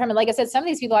 short term. And like I said, some of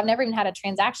these people I've never even had a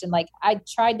transaction. Like I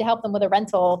tried to help them with a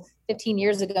rental 15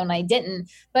 years ago and I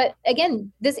didn't. But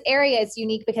again, this area is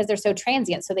unique because they're so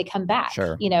transient. So they come back,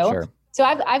 Sure. So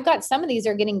I've got some of these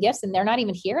are getting gifts and they're not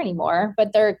even here anymore,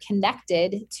 but they're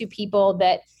connected to people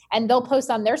and they'll post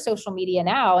on their social media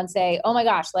now and say, oh my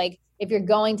gosh, like if you're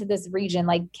going to this region,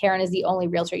 like Karen is the only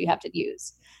realtor you have to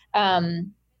use.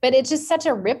 But it's just such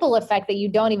a ripple effect that you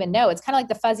don't even know. It's kind of like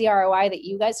the fuzzy ROI that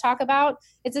you guys talk about.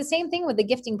 It's the same thing with the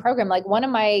gifting program. Like one of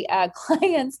my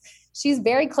clients, she's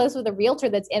very close with a realtor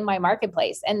that's in my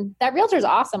marketplace. And that realtor is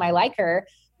awesome. I like her.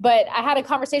 But I had a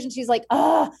conversation. She's like,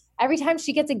 every time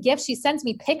she gets a gift, she sends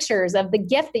me pictures of the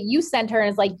gift that you sent her. And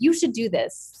is like, you should do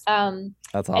this.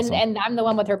 That's awesome. And I'm the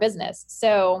one with her business.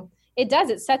 So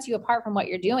it sets you apart from what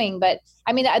you're doing. But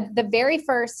I mean, the very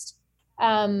first,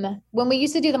 when we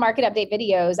used to do the market update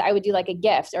videos, I would do like a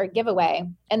gift or a giveaway.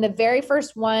 And the very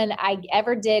first one I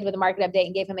ever did with a market update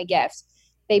and gave him a gift,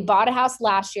 they bought a house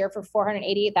last year for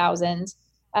 $488,000.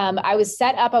 I was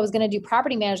set up, I was going to do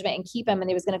property management and keep him and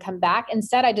he was going to come back.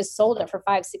 Instead, I just sold it for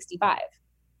 $565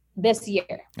 this year.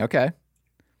 Okay.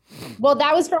 Well,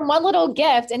 that was from one little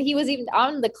gift and he was even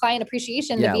on the client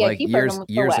appreciation, the VIP like program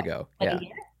years ago. Like a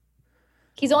year.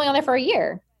 He's only on there for a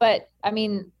year, but I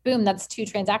mean, boom, that's 2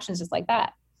 transactions just like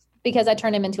that because I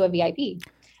turned him into a VIP.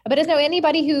 But it's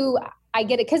anybody who I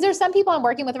get it. Cause there's some people I'm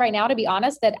working with right now, to be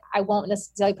honest, that I won't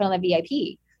necessarily put on the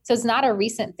VIP. So it's not a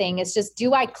recent thing. It's just,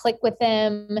 do I click with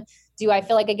them? Do I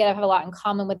feel like I have a lot in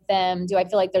common with them? Do I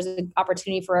feel like there's an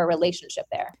opportunity for a relationship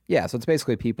there? Yeah. So it's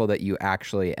basically people that you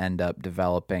actually end up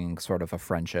developing sort of a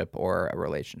friendship or a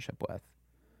relationship with.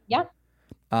 Yeah.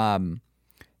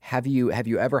 Have you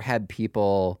ever had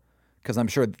people, because I'm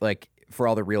sure like for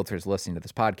all the realtors listening to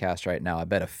this podcast right now, I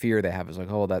bet a fear they have is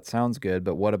like, oh, that sounds good.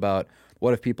 But what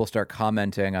if people start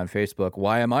commenting on Facebook,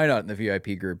 why am I not in the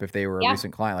VIP group if they were a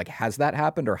recent client? Like, has that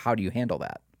happened or how do you handle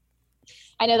that?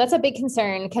 I know that's a big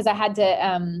concern because I had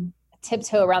to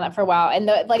tiptoe around that for a while. And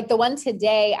the one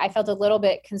today, I felt a little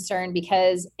bit concerned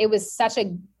because it was such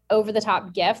a over the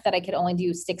top gift that I could only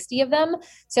do 60 of them.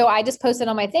 So I just posted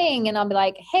on my thing and I'll be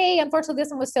like, hey, unfortunately, this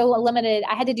one was so limited.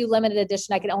 I had to do limited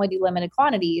edition. I could only do limited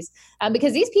quantities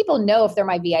because these people know if they're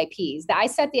my VIPs. I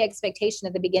set the expectation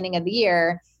at the beginning of the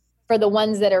year for the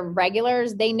ones that are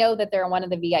regulars. They know that they're one of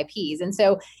the VIPs. And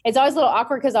so it's always a little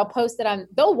awkward because I'll post that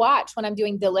they'll watch when I'm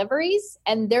doing deliveries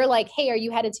and they're like, hey, are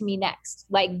you headed to me next?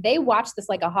 Like they watch this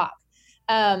like a hawk.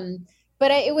 But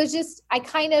it was just, I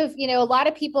kind of, a lot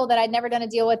of people that I'd never done a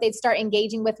deal with, they'd start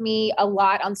engaging with me a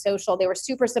lot on social. They were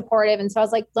super supportive. And so I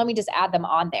was like, let me just add them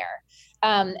on there.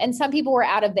 And some people were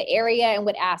out of the area and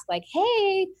would ask like,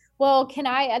 hey, well, can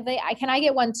I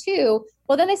get one too?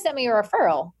 Well, then they sent me a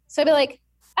referral. So I'd be like,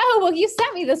 oh, well, you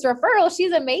sent me this referral.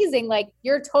 She's amazing. Like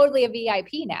you're totally a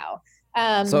VIP now.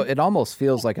 So it almost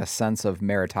feels like a sense of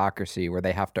meritocracy where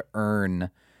they have to earn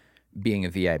being a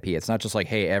VIP. It's not just like,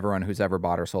 hey, everyone who's ever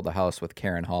bought or sold a house with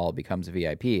Karen Hall becomes a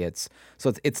VIP. It's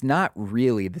not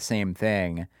really the same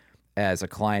thing as a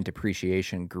client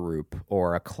appreciation group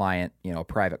or a client,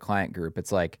 private client group.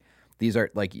 It's like, these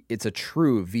are like, it's a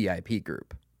true VIP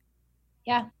group.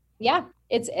 Yeah. Yeah.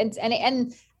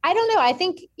 And I don't know. I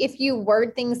think if you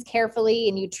word things carefully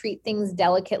and you treat things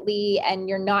delicately and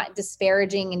you're not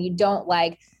disparaging and you don't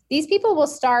these people will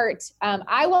start,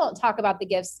 I won't talk about the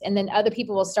gifts and then other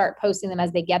people will start posting them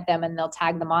as they get them and they'll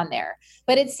tag them on there.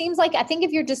 But it seems like, I think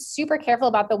if you're just super careful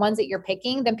about the ones that you're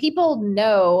picking, then people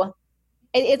know,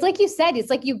 it's like you said, it's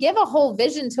like you give a whole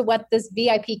vision to what this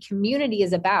VIP community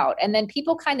is about. And then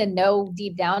people kind of know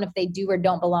deep down if they do or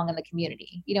don't belong in the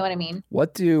community. You know what I mean?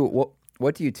 What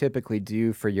do you typically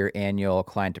do for your annual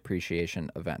client appreciation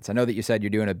events? I know that you said you're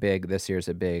doing this year's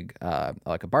a big,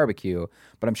 like a barbecue,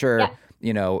 but I'm sure,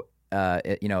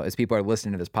 as people are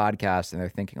listening to this podcast and they're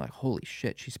thinking like, holy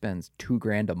shit, she spends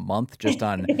 $2,000 a month just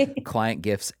on client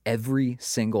gifts every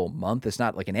single month. It's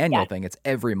not like an annual thing. It's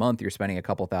every month you're spending a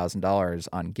couple $1,000s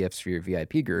on gifts for your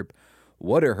VIP group.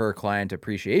 What do her client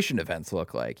appreciation events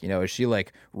look like? Is she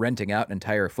like renting out an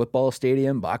entire football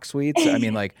stadium, box suites? I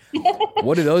mean, like,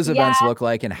 what do those events look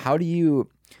like? And how do you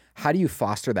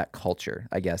foster that culture,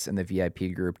 I guess, in the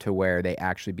VIP group to where they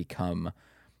actually become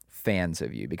fans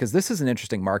of you? Because this is an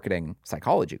interesting marketing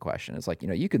psychology question. It's like,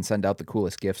 you can send out the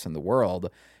coolest gifts in the world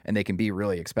and they can be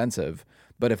really expensive,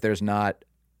 but if there's not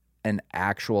an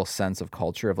actual sense of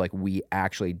culture of like, we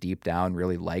actually deep down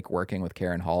really like working with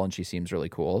Karen Hall and she seems really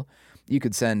cool, you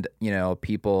could send,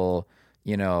 people,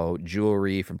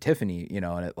 jewelry from Tiffany,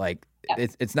 and it like,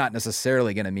 it's not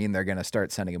necessarily going to mean they're going to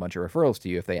start sending a bunch of referrals to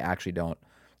you if they actually don't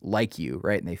like you,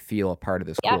 right? And they feel a part of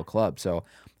this cool club. So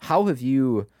how have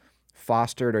you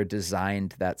fostered or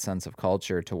designed that sense of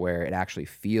culture to where it actually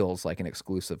feels like an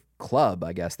exclusive club,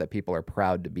 I guess, that people are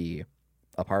proud to be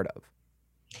a part of?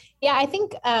 Yeah, I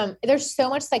think there's so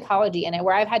much psychology in it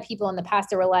where I've had people in the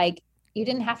past that were like, you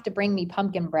didn't have to bring me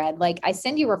pumpkin bread. Like, I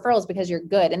send you referrals because you're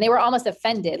good. And they were almost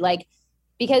offended, like,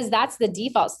 because that's the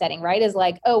default setting, right? Is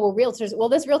like, oh, well,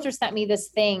 this realtor sent me this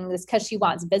thing, this because she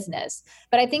wants business.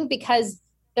 But I think because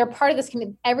they're part of this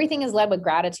community, everything is led with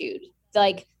gratitude.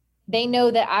 Like, they know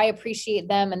that I appreciate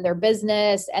them and their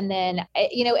business. And then,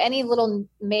 any little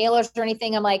mailers or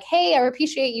anything, I'm like, hey, I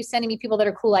appreciate you sending me people that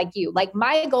are cool like you. Like,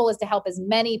 my goal is to help as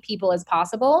many people as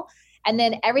possible. And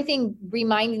then everything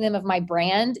reminding them of my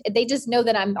brand, they just know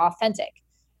that I'm authentic.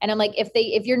 And I'm like,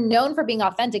 if you're known for being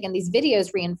authentic and these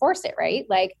videos reinforce it, right?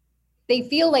 Like, they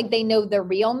feel like they know the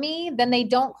real me, then they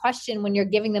don't question when you're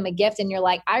giving them a gift and you're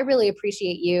like, I really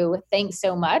appreciate you. Thanks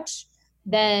so much.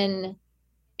 Then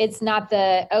it's not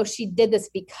she did this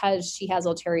because she has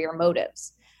ulterior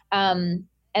motives. And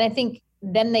I think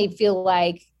then they feel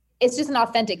like it's just an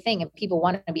authentic thing and people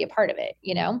want to be a part of it,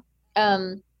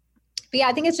 But yeah,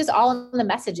 I think it's just all in the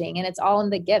messaging and it's all in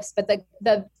the gifts. But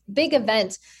the big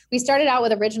event we started out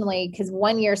with originally, because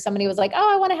one year somebody was like,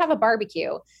 oh, I want to have a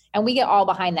barbecue. And we get all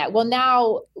behind that. Well,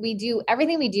 now we do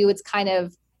everything we do. It's kind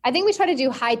of, I think we try to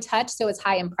do high touch. So it's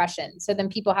high impression. So then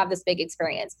people have this big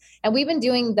experience. And we've been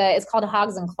doing it's called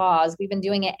Hogs and Claws. We've been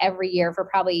doing it every year for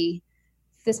probably,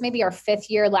 this may be our 5th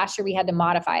year. Last year we had to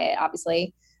modify it,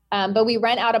 obviously. But we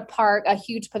rent out a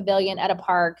huge pavilion at a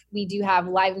park. We do have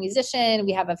live musician.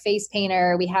 We have a face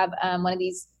painter. We have one of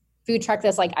these food truck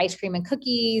that's like ice cream and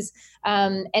cookies.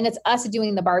 And it's us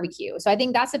doing the barbecue. So I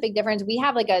think that's a big difference. We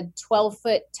have like a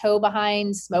 12-foot toe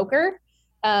behind smoker.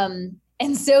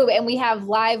 And we have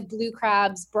live blue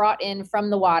crabs brought in from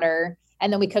the water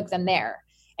and then we cook them there.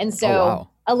 And so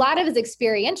a lot of it's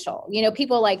experiential,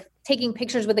 people like taking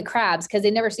pictures with the crabs because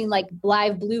they've never seen like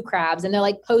live blue crabs and they're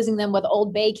like posing them with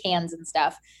Old Bay cans and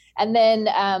stuff. And then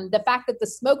the fact that the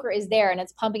smoker is there and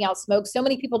it's pumping out smoke. So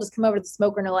many people just come over to the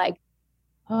smoker and are like,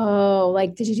 oh,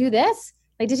 like, did you do this?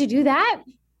 Like, did you do that?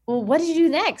 Well, what did you do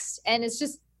next? And it's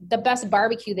just the best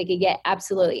barbecue they could get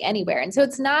absolutely anywhere. And so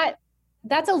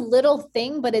that's a little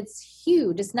thing, but it's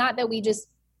huge. It's not that we just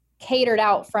catered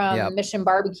out from Mission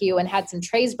Barbecue and had some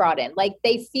trays brought in. Like,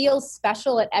 they feel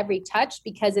special at every touch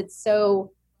because it's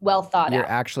so well thought out. You're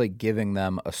actually giving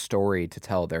them a story to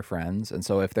tell their friends. And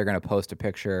so if they're going to post a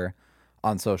picture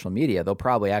on social media, they'll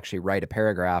probably actually write a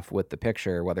paragraph with the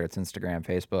picture, whether it's Instagram,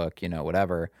 Facebook,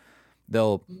 whatever.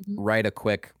 They'll write a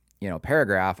quick,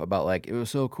 paragraph about like, it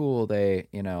was so cool. They,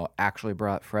 actually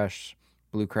brought fresh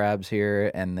blue crabs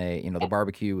here and they, the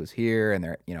barbecue was here and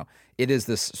they're, it is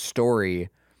this story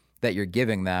that you're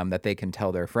giving them that they can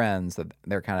tell their friends that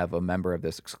they're kind of a member of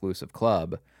this exclusive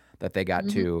club that they got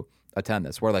to attend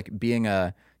this. Where like being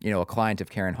a client of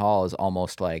Karen Hall is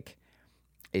almost like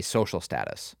a social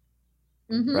status.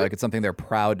 Right? Like it's something they're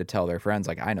proud to tell their friends.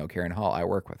 Like, I know Karen Hall, I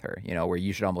work with her, where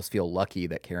you should almost feel lucky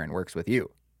that Karen works with you.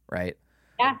 Right.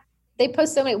 Yeah. They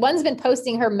post so many. One's been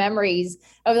posting her memories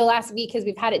over the last week because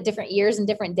we've had it different years and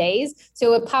different days. So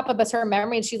it would pop up as her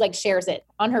memory and she like shares it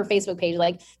on her Facebook page.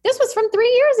 Like, this was from 3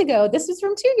 years ago. This was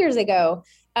from 2 years ago.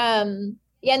 And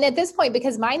at this point,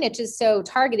 because my niche is so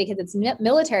targeted because it's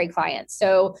military clients.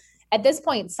 So at this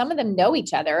point, some of them know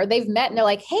each other. They've met and they're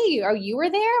like, hey, you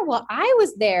were there? Well, I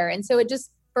was there. And so it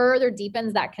just further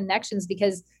deepens that connections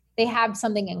because they have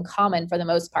something in common for the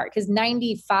most part. Because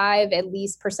 95% at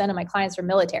least of my clients are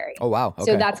military. Oh, wow. Okay.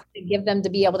 So that's to give them to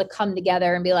be able to come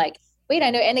together and be like, wait,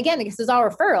 I know. And again, this is all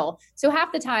referral. So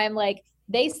half the time, like,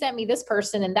 they sent me this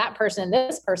person and that person and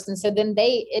this person. So then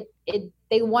they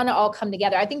want to all come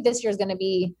together. I think this year is going to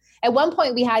be, at one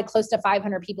point we had close to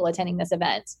 500 people attending this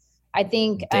event. I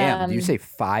think. Damn, did you say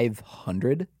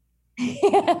 500?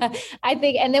 I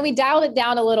think, and then we dialed it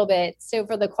down a little bit. So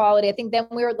for the quality, I think then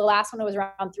the last one was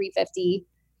around 350.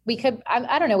 We could,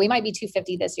 I don't know, we might be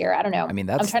 250 this year. I don't know. I mean,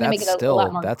 I'm trying to make it a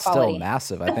lot more that's quality. still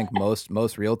massive. I think most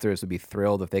realtors would be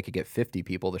thrilled if they could get 50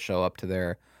 people to show up to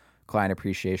their client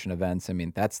appreciation events. I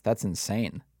mean, that's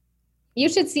insane. You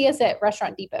should see us at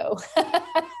Restaurant Depot.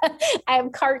 I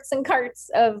have carts and carts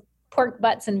of pork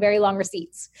butts and very long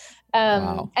receipts.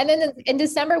 Wow. And then in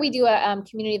December, we do a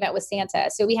community event with Santa.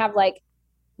 So we have like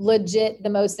legit the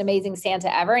most amazing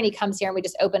Santa ever. And he comes here and we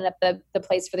just open up the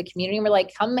place for the community. And we're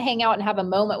like, come hang out and have a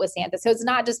moment with Santa. So it's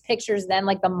not just pictures then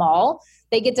like the mall.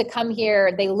 They get to come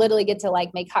here. They literally get to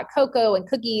like make hot cocoa and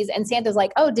cookies. And Santa's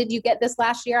like, oh, did you get this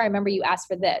last year? I remember you asked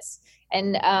for this.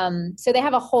 And so they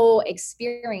have a whole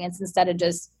experience instead of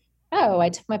just, oh, I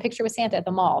took my picture with Santa at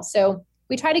the mall. So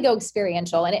we try to go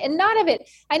experiential, and none of it,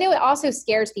 I know it also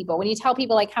scares people when you tell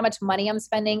people like how much money I'm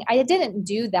spending. I didn't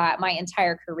do that my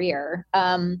entire career.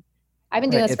 I've been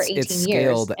doing this for 18 years. It's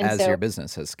scaled as your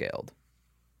business has scaled.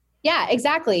 Yeah,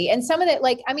 exactly. And some of it,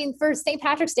 like, I mean, for St.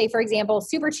 Patrick's Day, for example,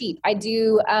 super cheap. I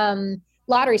do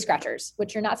lottery scratchers,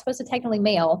 which you're not supposed to technically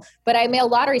mail, but I mail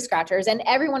lottery scratchers, and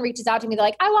everyone reaches out to me. They're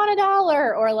like, I want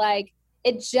 $1, or like,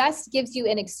 it just gives you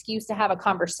an excuse to have a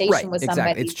conversation with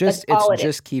somebody. It's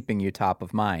just keeping you top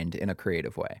of mind in a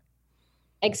creative way.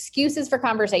 Excuses for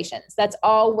conversations. That's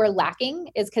all we're lacking,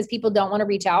 is because people don't want to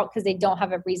reach out because they don't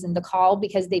have a reason to call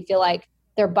because they feel like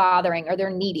they're bothering or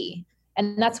they're needy.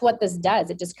 And that's what this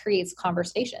does. It just creates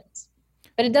conversations.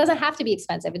 But it doesn't have to be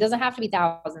expensive. It doesn't have to be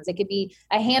thousands. It could be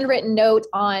a handwritten note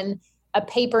on a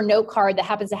paper note card that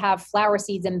happens to have flower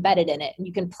seeds embedded in it. And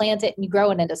you can plant it and you grow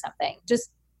it into something.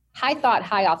 Just high thought,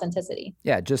 high authenticity.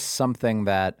 Yeah, just something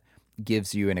that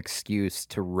gives you an excuse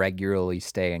to regularly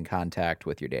stay in contact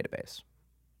with your database.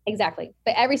 Exactly.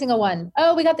 But every single one.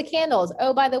 Oh, we got the candles.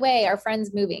 Oh, by the way, our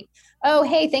friend's moving. Oh,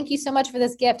 hey, thank you so much for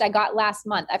this gift I got last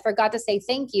month. I forgot to say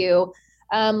thank you.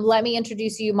 Let me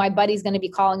introduce you. My buddy's going to be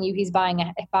calling you. He's buying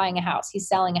a house. He's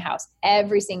selling a house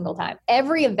every single time.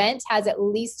 Every event has at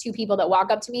least 2 people that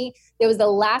walk up to me. It was the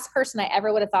last person I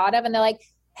ever would have thought of. And they're like,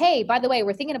 hey, by the way,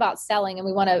 we're thinking about selling and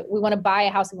we want to buy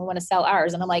a house and we want to sell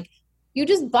ours. And I'm like, you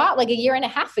just bought like a year and a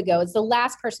half ago. It's the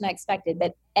last person I expected,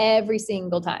 but every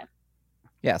single time.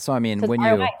 Yeah. So, I mean,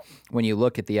 when you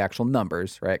look at the actual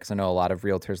numbers, right? Because I know a lot of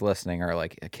realtors listening are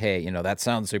like, okay, that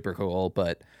sounds super cool,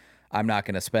 but I'm not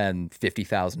going to spend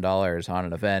 $50,000 on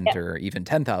an event or even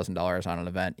 $10,000 on an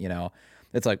event.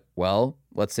 It's like, well,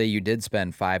 let's say you did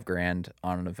spend $5,000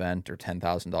 on an event or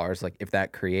 $10,000. Like if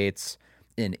that creates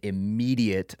an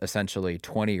immediate, essentially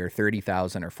 20 or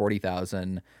 30,000 or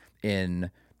 40,000 in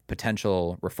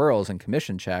potential referrals and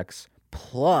commission checks,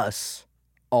 plus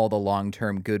all the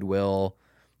long-term goodwill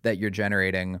that you're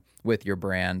generating with your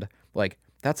brand, like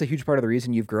that's a huge part of the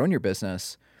reason you've grown your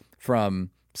business from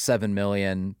 7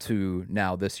 million to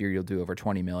now this year you'll do over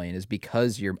 20 million, is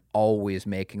because you're always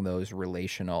making those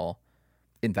relational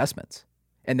investments.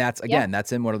 And that's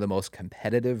in one of the most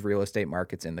competitive real estate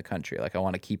markets in the country. Like I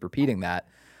want to keep repeating that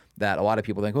a lot of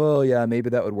people think, oh yeah, maybe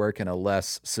that would work in a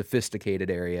less sophisticated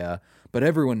area, but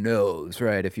everyone knows,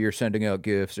 right? If you're sending out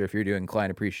gifts or if you're doing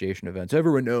client appreciation events,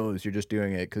 everyone knows you're just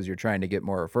doing it because you're trying to get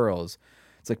more referrals.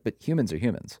 It's like, but humans are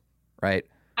humans, right?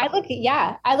 I look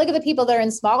at the people that are in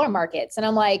smaller markets and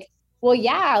I'm like, well,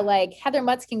 yeah, like Heather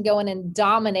Mutz can go in and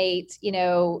dominate,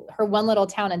 her one little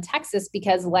town in Texas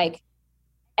because like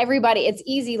everybody, it's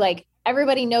easy. Like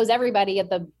everybody knows everybody at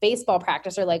the baseball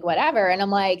practice or like whatever. And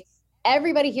I'm like,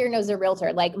 everybody here knows a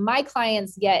realtor. Like my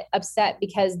clients get upset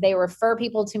because they refer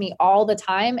people to me all the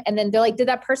time. And then they're like, did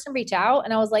that person reach out?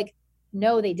 And I was like,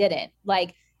 no, they didn't.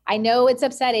 Like, I know it's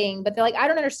upsetting, but they're like, I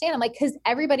don't understand. I'm like, because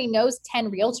everybody knows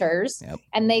 10 realtors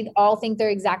and they all think they're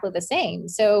exactly the same.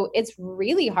 So it's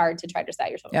really hard to try to sell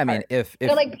yourself. Yeah, I mean, if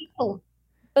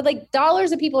but like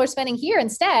dollars of people are spending here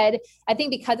instead, I think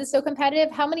because it's so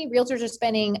competitive, how many realtors are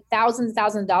spending thousands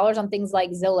of dollars on things like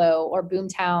Zillow or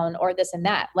Boomtown or this and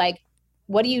that? Like,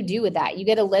 what do you do with that? You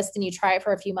get a list and you try it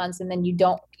for a few months and then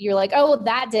you're like, oh, well,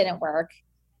 that didn't work.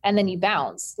 And then you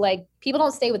bounce. Like people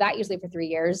don't stay with that usually for 3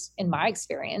 years in my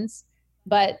experience.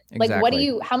 But like, what are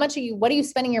you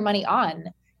spending your money on?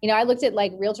 I looked at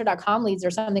like realtor.com leads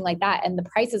or something like that. And the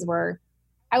prices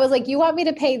I was like, you want me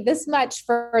to pay this much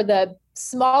for the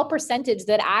small percentage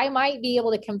that I might be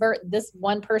able to convert this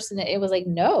one person? It was like,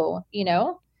 no,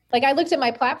 like I looked at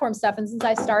my platform stuff. And since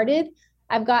I started,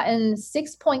 I've gotten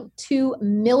 6.2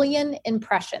 million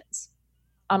impressions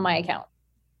on my account.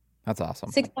 That's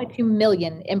awesome. 6.2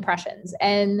 million impressions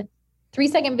and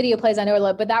 3-second video plays. I know a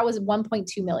lot, but that was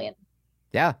 1.2 million.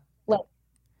 Yeah. Like,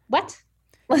 what?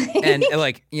 And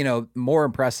like, you know, more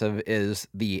impressive is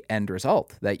the end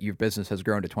result that your business has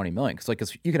grown to 20 million. Cause like,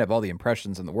 'cause you can have all the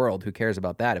impressions in the world. Who cares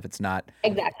about that if it's not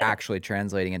actually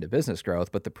translating into business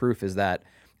growth? But the proof is that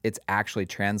it's actually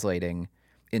translating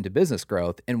into business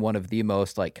growth in one of the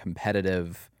most like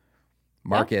competitive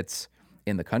markets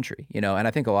in the country, you know? And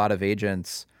I think a lot of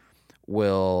agents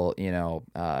will, you know,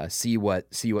 see what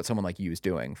someone like you is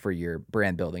doing for your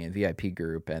brand building and VIP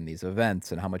group and these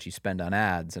events and how much you spend on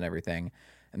ads and everything.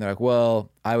 And they're like,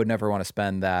 well, I would never want to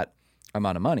spend that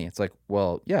amount of money. It's like,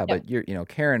 well, yeah, but you know,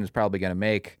 Karen is probably going to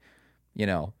make, you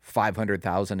know,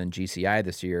 500,000 in GCI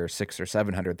this year, 600,000 or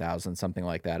 700,000, something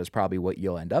like that is probably what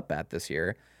you'll end up at this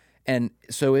year. And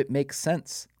so it makes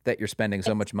sense that you're spending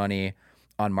so much money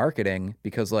on marketing,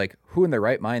 because like, who in their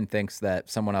right mind thinks that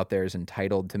someone out there is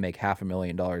entitled to make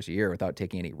 $500,000 a year without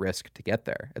taking any risk to get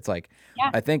there? It's like,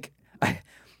 I think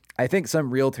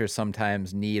some realtors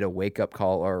sometimes need a wake up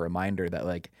call or a reminder that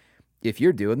like, if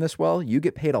you're doing this well, you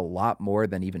get paid a lot more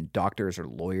than even doctors or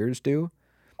lawyers do.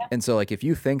 And so like, if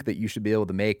you think that you should be able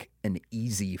to make an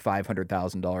easy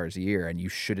 $500,000 a year and you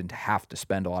shouldn't have to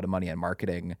spend a lot of money on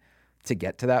marketing to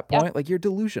get to that point, like, you're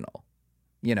delusional,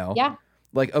 you know?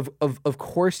 Like, of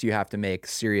course you have to make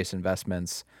serious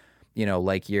investments, you know,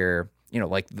 like your, you know,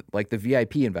 like the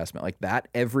VIP investment, like that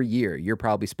every year you're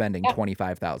probably spending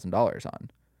 $25,000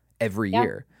 on every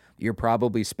year. You're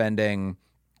probably spending,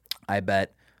 I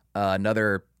bet,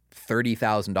 another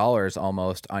 $30,000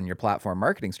 almost on your platform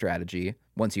marketing strategy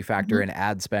once you factor in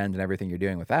ad spend and everything you're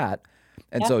doing with that.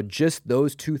 And so just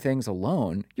those two things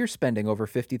alone, you're spending over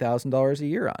 $50,000 a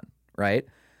year on, right?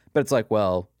 But it's like,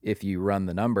 well, if you run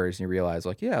the numbers and you realize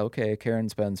like, yeah, okay, Karen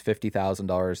spends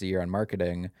 $50,000 a year on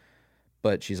marketing,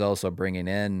 but she's also bringing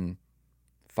in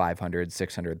 500,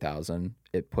 600,000.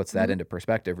 It puts that into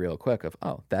perspective real quick of,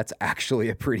 oh, that's actually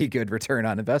a pretty good return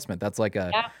on investment. That's like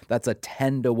that's a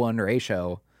 10-to-1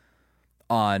 ratio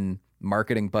on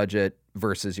marketing budget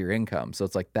versus your income. So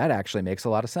it's like, that actually makes a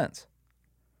lot of sense.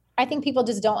 I think people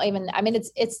just don't even, I mean,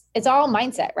 it's all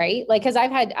mindset, right? Like, cause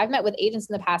I've met with agents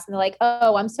in the past and they're like,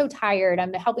 oh, I'm so tired.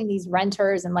 I'm helping these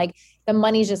renters and like the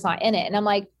money's just not in it. And I'm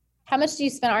like, how much do you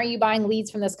spend? Are you buying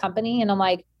leads from this company? And I'm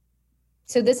like,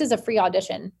 so this is a free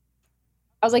audition.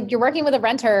 I was like, you're working with a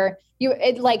renter. You're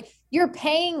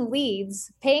paying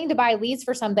to buy leads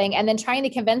for something, and then trying to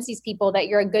convince these people that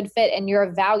you're a good fit and you're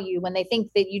of value when they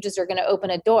think that you just are going to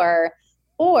open a door.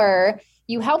 Or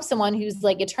you help someone who's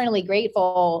like eternally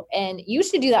grateful, and you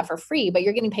should do that for free, but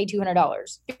you're getting paid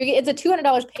 $200. It's a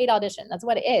 $200 paid audition. That's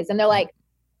what it is. And they're like,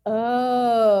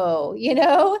 oh, you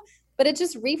know, but it's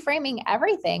just reframing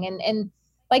everything. And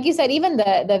like you said, even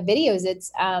the videos,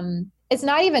 it's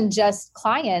not even just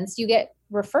clients. You get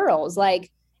referrals,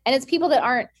 and it's people that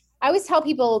aren't, I always tell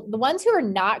people, the ones who are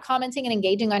not commenting and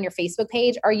engaging on your Facebook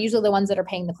page are usually the ones that are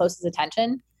paying the closest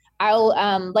attention.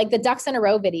 Like the ducks in a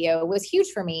row video was huge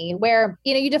for me, where,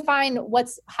 you know, you define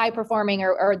what's high performing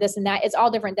or this and that. It's all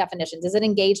different definitions. Is it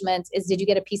engagement? Did you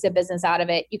get a piece of business out of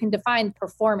it? You can define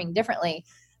performing differently.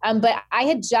 But I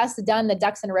had just done the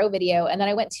ducks in a row video. And then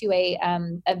I went to a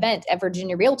event at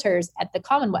Virginia Realtors at the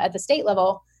Commonwealth, at the state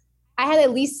level. I had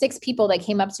at least 6 people that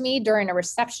came up to me during a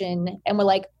reception and were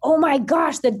like, oh my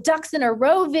gosh, the ducks in a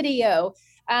row video.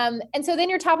 And so then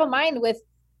you're top of mind with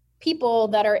people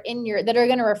that are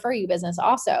going to refer you business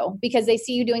also, because they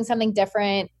see you doing something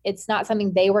different. It's not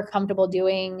something they were comfortable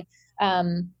doing.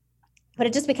 But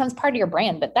it just becomes part of your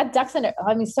brand. But that ducks in it.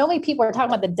 I mean, so many people are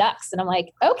talking about the ducks, and I'm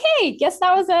like, okay, guess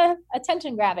that was a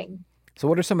attention grabbing. So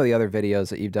what are some of the other videos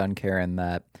that you've done, Karen,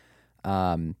 that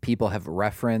people have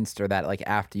referenced, or that like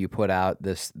after you put out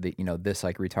this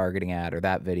like retargeting ad or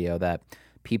that video, that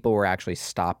people were actually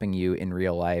stopping you in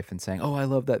real life and saying, oh, I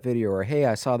love that video, or hey,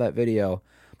 I saw that video?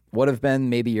 What have been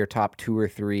maybe your top 2 or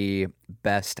 3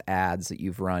 best ads that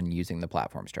you've run using the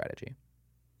platform strategy?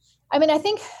 I mean, I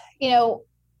think, you know,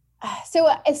 so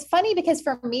it's funny because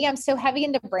for me, I'm so heavy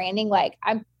into branding. Like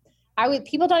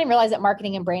people don't even realize that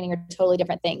marketing and branding are totally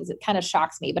different things. It kind of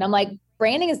shocks me, but I'm like,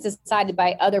 branding is decided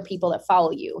by other people that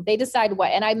follow you. They decide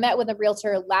what, and I met with a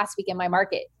realtor last week in my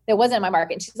market that wasn't in my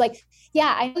market. And she's like,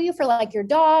 yeah, I know you for like your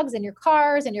dogs and your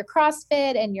cars and your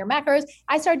CrossFit and your macros.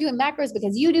 I started doing macros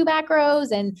because you do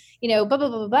macros, and, you know, blah, blah,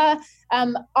 blah, blah,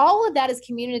 blah. All of that is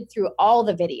communicated through all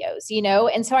the videos, you know?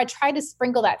 And so I try to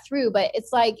sprinkle that through, but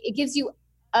it's like, it gives you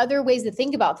other ways to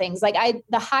think about things. Like I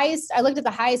looked at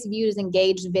the highest viewed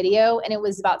engaged video, and it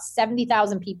was about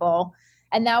 70,000 people.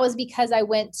 And that was because I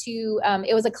went to,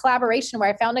 it was a collaboration where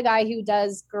I found a guy who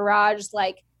does garage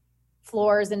like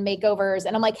floors and makeovers.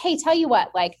 And I'm like, hey, tell you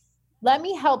what, like, let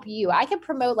me help you. I can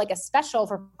promote like a special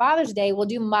for Father's Day. We'll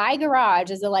do my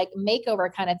garage as a like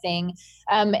makeover kind of thing.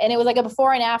 And it was like a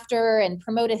before and after, and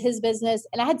promoted his business.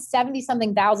 And I had 70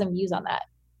 something thousand views on that,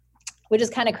 which is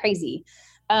kind of crazy.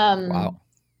 Wow.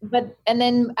 But, and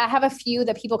then I have a few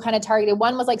that people kind of targeted.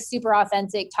 One was like super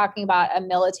authentic, talking about a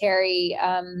military,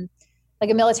 like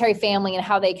a military family and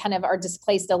how they kind of are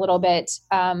displaced a little bit.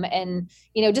 And,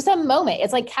 you know, just a moment.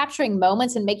 It's like capturing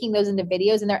moments and making those into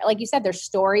videos. And they're, like you said, they're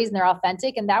stories and they're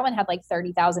authentic. And that one had like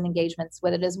 30,000 engagements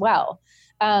with it as well.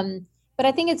 But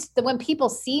I think it's when people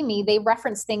see me, they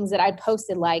reference things that I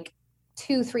posted like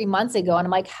 2-3 months ago. And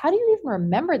I'm like, how do you even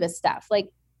remember this stuff? Like,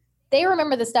 they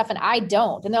remember the stuff and I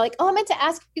don't. And they're like, oh, I meant to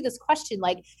ask you this question.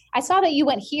 Like, I saw that you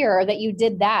went here or that you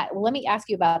did that. Well, let me ask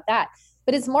you about that.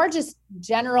 But it's more just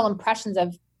general impressions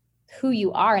of who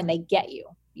you are, and they get you,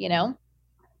 you know?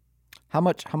 How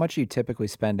much are you typically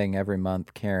spending every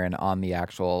month, Karen, on the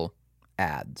actual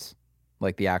ads,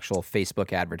 like the actual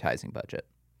Facebook advertising budget?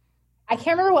 I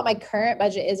can't remember what my current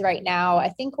budget is right now. I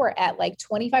think we're at like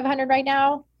 2,500 right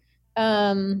now.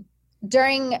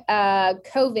 During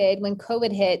COVID, when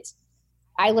COVID hit,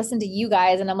 I listened to you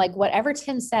guys and I'm like, whatever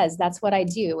Tim says, that's what I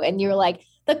do. And you're like,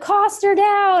 the costs are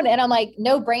down. And I'm like,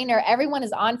 no brainer. Everyone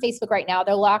is on Facebook right now.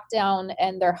 They're locked down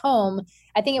and they're home.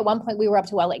 I think at one point we were up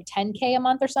to what, like 10K a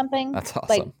month or something. That's awesome.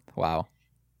 Like, wow.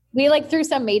 We like threw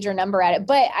some major number at it,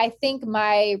 but I think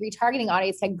my retargeting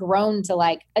audience had grown to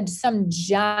like some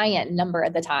giant number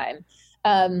at the time.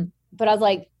 But I was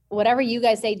like, whatever you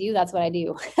guys say do, that's what I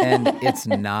do. And it's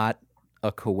not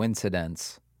a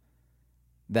coincidence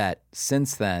that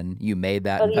since then you made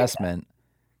that investment,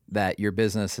 that your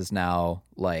business is now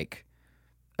like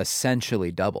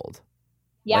essentially doubled.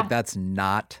 Yeah. Like that's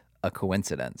not a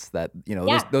coincidence that, you know,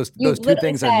 those two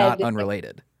things are not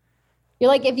unrelated. You're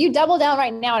like, if you double down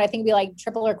right now, and I think we like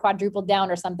triple or quadruple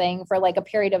down or something for like a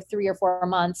period of 3 or 4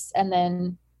 months. And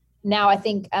then now I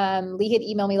think Lee had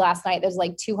emailed me last night. There's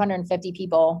like 250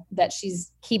 people that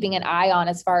she's keeping an eye on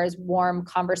as far as warm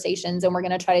conversations. And we're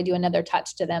going to try to do another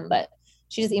touch to them. But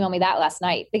she just emailed me that last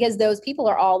night because those people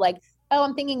are all like, oh,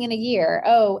 I'm thinking in a year.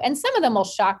 Oh, and some of them will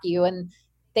shock you. And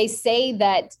they say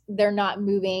that they're not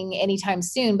moving anytime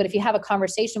soon. But if you have a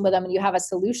conversation with them and you have a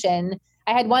solution,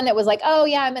 I had one that was like, oh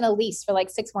yeah, I'm in a lease for like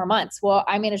 6 more months. Well,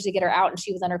 I managed to get her out and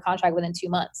she was under contract within 2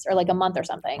 months or like a month or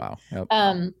something. Wow.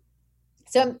 Yep.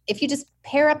 So if you just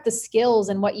pair up the skills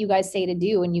and what you guys say to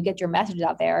do and you get your message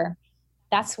out there,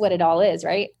 that's what it all is,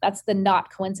 right? That's the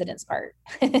not coincidence part.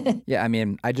 Yeah. I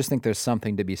mean, I just think there's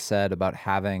something to be said about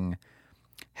having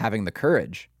the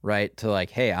courage, right? To like,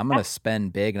 hey, I'm going to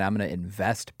spend big and I'm going to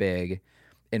invest big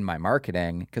in my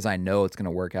marketing because I know it's going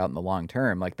to work out in the long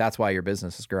term. Like that's why your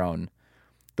business has grown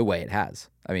the way it has.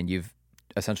 I mean, you've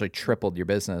essentially tripled your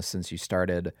business since you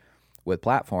started with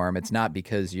Platform. It's not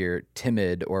because you're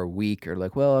timid or weak or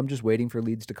like, well, I'm just waiting for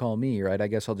leads to call me, right? I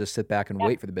guess I'll just sit back and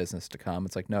wait for the business to come.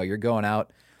 It's like, no, you're going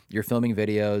out, you're filming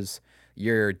videos,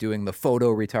 you're doing the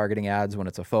photo retargeting ads when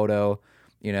it's a photo,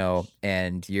 you know,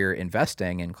 and you're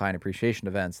investing in client appreciation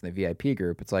events in the VIP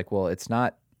group. It's like, well, it's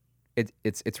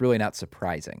really not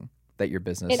surprising that your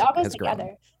business it all goes has together.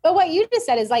 grown. But what you just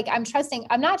said is like,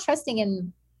 I'm not trusting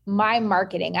in my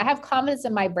marketing. I have confidence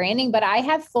in my branding, but I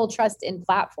have full trust in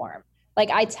Platform. Like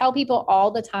I tell people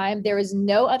all the time, there is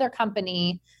no other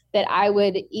company that I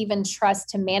would even trust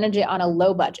to manage it on a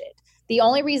low budget. The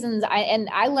only reasons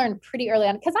I learned pretty early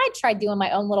on, because I tried doing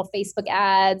my own little Facebook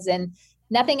ads and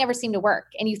nothing ever seemed to work.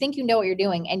 And you think you know what you're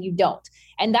doing and you don't.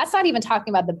 And that's not even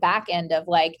talking about the back end of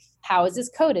like, how is this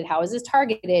coded? How is this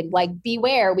targeted? Like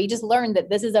beware. We just learned that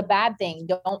this is a bad thing.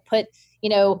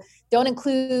 Don't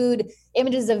include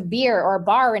images of beer or a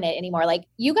bar in it anymore. Like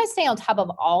you guys stay on top of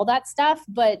all that stuff,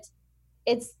 but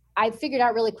I figured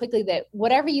out really quickly that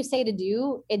whatever you say to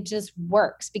do, it just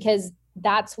works because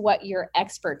that's what you're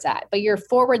experts at. But you're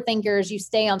forward thinkers, you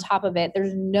stay on top of it.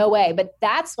 There's no way, but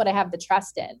that's what I have the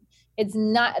trust in.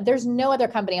 There's no other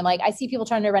company. I'm like, I see people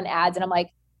trying to run ads and I'm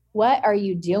like, what are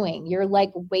you doing? You're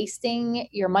like wasting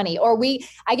your money.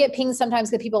 I get pinged sometimes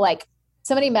because people like,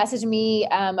 somebody messaged me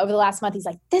over the last month. He's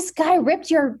like, this guy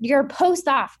ripped your post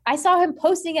off. I saw him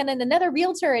posting it in another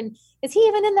realtor. And is he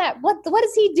even in that? What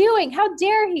is he doing? How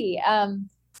dare he? I'm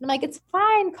like, it's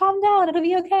fine. Calm down. It'll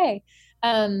be okay.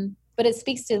 But it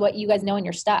speaks to what you guys know in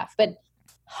your stuff, but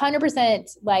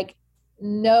 100% like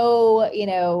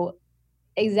no,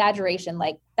 exaggeration.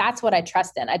 Like that's what I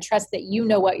trust in. I trust that you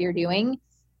know what you're doing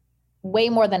way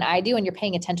more than I do. And you're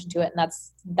paying attention to it. And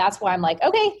that's why I'm like,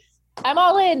 okay, I'm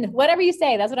all in. Whatever you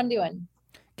say, that's what I'm doing.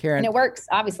 Karen, and it works,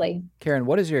 obviously. Karen,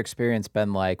 what has your experience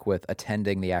been like with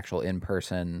attending the actual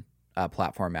in-person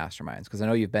Platform masterminds? Because I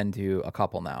know you've been to a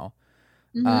couple now.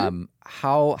 Mm-hmm.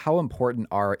 How important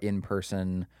are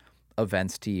in-person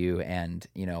events to you, and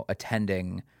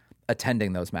attending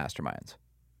those masterminds?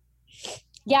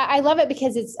 Yeah, I love it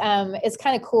because it's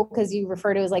kind of cool because you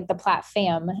refer to it as like the Plat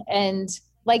fam, and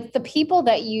like the people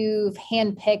that you've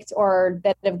handpicked or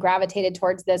that have gravitated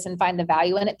towards this and find the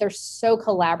value in it, they're so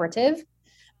collaborative.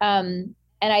 And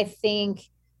I think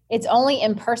it's only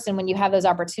in person when you have those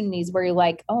opportunities where you're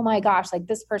like, oh my gosh, like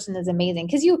this person is amazing.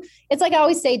 Cause it's like I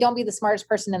always say, don't be the smartest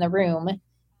person in the room.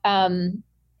 Um,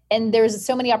 and there's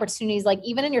so many opportunities, like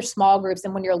even in your small groups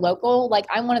and when you're local, like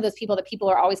I'm one of those people that people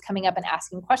are always coming up and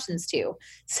asking questions to.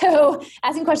 So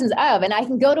asking questions of, and I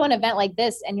can go to an event like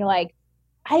this and you're like,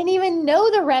 I didn't even know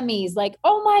the Remy's. Like,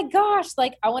 oh my gosh,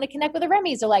 like I want to connect with the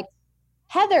Remy's. Or like,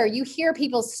 Heather, you hear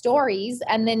people's stories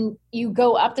and then you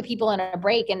go up to people in a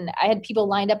break. And I had people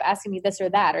lined up asking me this or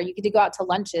that, or you get to go out to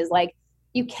lunches. Like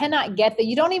you cannot get that.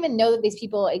 You don't even know that these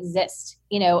people exist,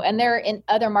 and they're in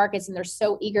other markets and they're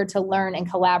so eager to learn and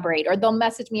collaborate, or they'll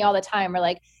message me all the time or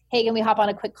like, hey, can we hop on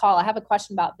a quick call? I have a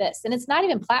question about this. And it's not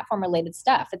even platform related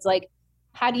stuff. It's like,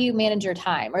 how do you manage your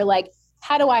time? Or like,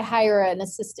 how do I hire an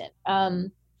assistant?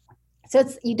 So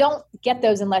you don't get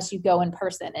those unless you go in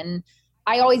person. And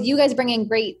you guys bring in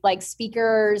great like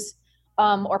speakers,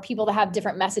 or people that have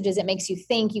different messages. It makes you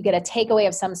think, you get a takeaway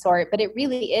of some sort, but it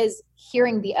really is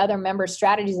hearing the other members'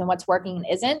 strategies and what's working and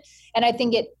isn't. And I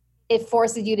think it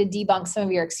forces you to debunk some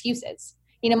of your excuses.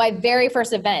 My very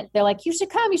first event, they're like, you should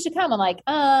come. I'm like,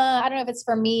 I don't know if it's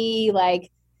for me,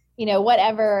 like,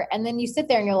 whatever. And then you sit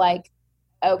there and you're like,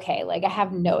 okay, like I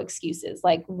have no excuses.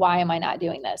 Like, why am I not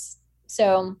doing this?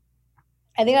 So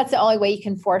I think that's the only way you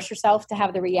can force yourself to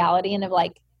have the reality and of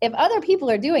like, if other people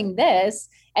are doing this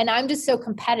and I'm just so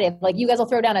competitive, like you guys will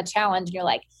throw down a challenge and you're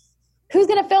like, who's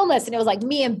going to film this? And it was like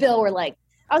me and Bill were like,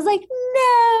 I was like,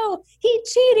 no, he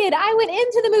cheated. I went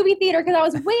into the movie theater because I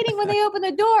was waiting when they opened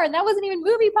the door and that wasn't even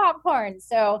movie popcorn.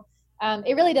 So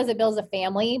it really does. It builds a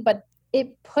family, but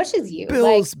it pushes you.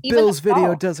 Bill's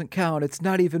video doesn't count. It's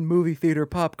not even movie theater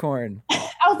popcorn.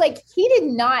 I was like, he did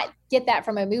not get that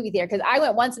from a movie theater because I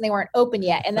went once and they weren't open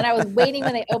yet. And then I was waiting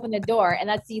when they opened the door. And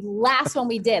that's the last one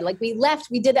we did. Like we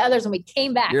left, we did the others and we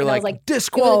came back. You're and like, I was like,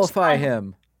 disqualify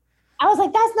him. I was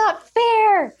like, that's not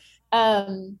fair.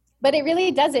 But it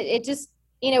really does it. It just,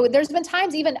 there's been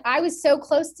times even I was so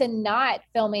close to not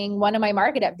filming one of my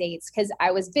market updates because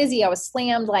I was busy. I was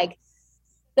slammed. Like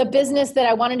the business that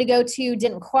I wanted to go to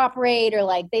didn't cooperate, or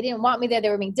like they didn't want me there. They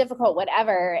were being difficult,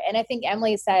 whatever. And I think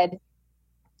Emily said,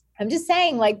 I'm just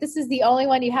saying, like, this is the only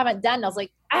one you haven't done. And I was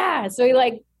like, so we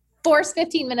like forced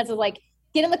 15 minutes of like,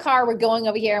 get in the car, we're going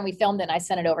over here, and we filmed it and I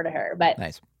sent it over to her. But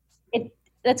nice.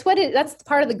 That's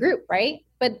part of the group, right?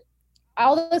 But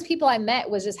all those people I met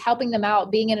was just helping them out,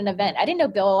 being in an event. I didn't know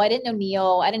Bill, I didn't know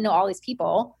Neil, I didn't know all these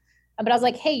people. But I was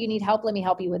like, hey, you need help, let me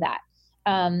help you with that.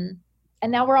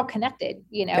 And now we're all connected,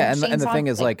 Yeah, and the thing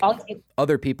is, like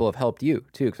other people have helped you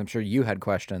too, because I'm sure you had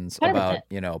questions 100%.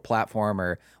 About, platform,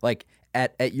 or like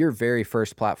at your very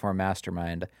first platform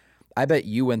mastermind, I bet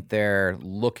you went there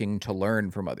looking to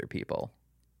learn from other people.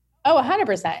 Oh,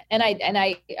 100%. And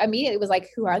I immediately was like,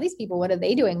 who are these people? What are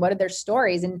they doing? What are their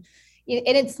stories? And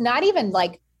it's not even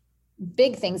like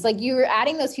big things. Like you're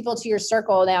adding those people to your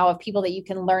circle now of people that you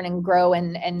can learn and grow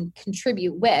and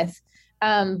contribute with.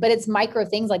 But it's micro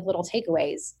things like little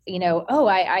takeaways,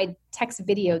 I text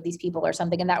videoed these people or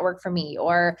something and that worked for me.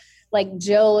 Or like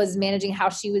Jill is managing how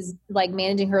she was like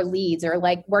managing her leads, or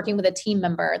like working with a team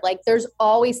member. Like there's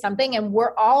always something, and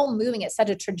we're all moving at such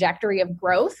a trajectory of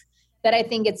growth that I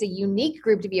think it's a unique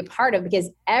group to be a part of, because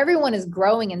everyone is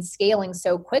growing and scaling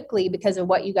so quickly because of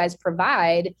what you guys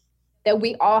provide, that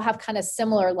we all have kind of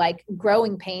similar like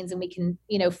growing pains, and we can,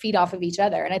 feed off of each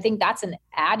other. And I think that's an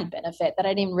added benefit that I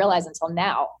didn't even realize until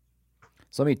now.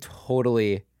 So let me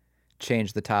totally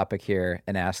change the topic here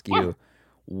and ask you,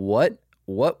 what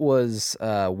was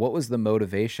the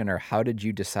motivation, or how did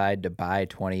you decide to buy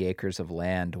 20 acres of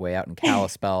land way out in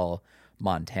Kalispell,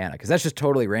 Montana? Because that's just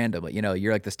totally random.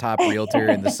 You're like this top realtor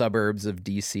in the suburbs of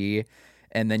DC.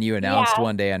 And then you announced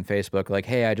one day on Facebook, like,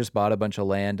 hey, I just bought a bunch of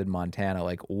land in Montana.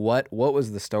 Like, what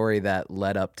was the story that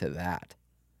led up to that?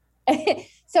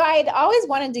 So I had always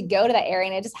wanted to go to that area,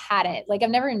 and I just hadn't. Like, I've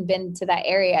never even been to that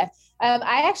area.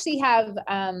 I actually have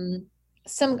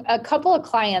a couple of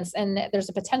clients, and there's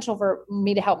a potential for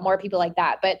me to help more people like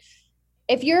that. But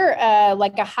if you're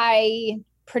like a high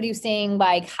producing,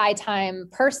 like high time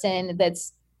person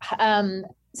that's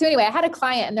so anyway, I had a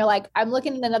client and they're like, I'm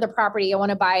looking at another property. I want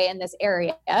to buy in this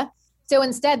area. So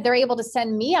instead, they're able to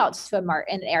send me out to a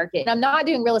an area. And I'm not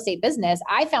doing real estate business.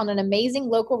 I found an amazing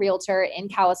local realtor in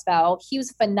Kalispell. He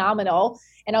was phenomenal.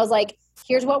 And I was like,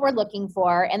 here's what we're looking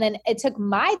for. And then it took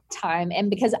my time, and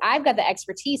because I've got the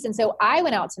expertise. And so I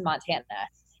went out to Montana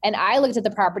and I looked at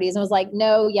the properties and was like,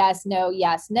 no, yes, no,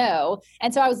 yes, no.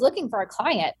 And so I was looking for a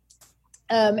client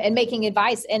and making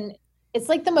advice. And it's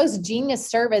like the most genius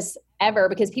service ever,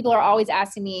 because people are always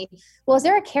asking me, well, is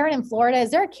there a Karen in Florida?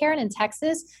 Is there a Karen in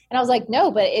Texas? And I was like,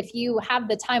 no, but if you have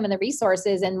the time and the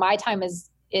resources, and my time is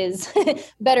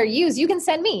better used, you can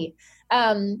send me.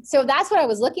 So that's what I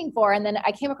was looking for. And then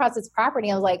I came across this property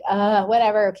and I was like,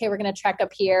 whatever. Okay, we're going to trek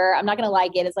up here. I'm not going to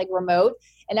like it. It's like remote.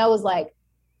 And I was like,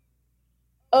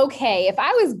 okay, if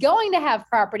I was going to have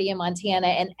property in Montana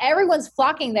and everyone's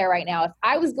flocking there right now, if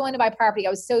I was going to buy property, I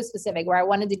was so specific where I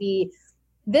wanted to be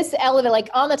this elevator, like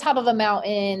on the top of a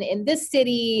mountain in this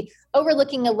city,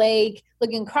 overlooking a lake,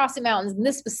 looking across the mountains in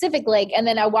this specific lake. And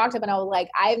then I walked up and I was like,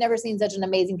 I've never seen such an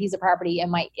amazing piece of property in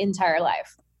my entire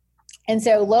life. And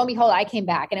so lo and behold, I came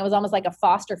back and it was almost like a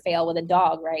foster fail with a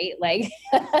dog, right? Like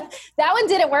that one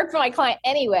didn't work for my client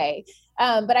anyway.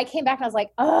 But I came back and I was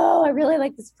like, oh, I really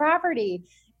like this property.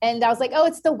 And I was like, oh,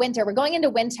 it's the winter. We're going into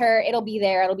winter. It'll be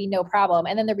there. It'll be no problem.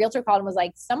 And then the realtor called and was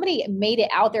like, somebody made it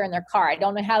out there in their car. I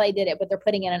don't know how they did it, but they're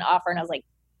putting in an offer. And I was like,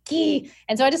 gee.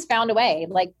 And so I just found a way,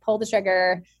 like pulled the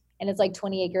trigger, and it's like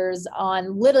 20 acres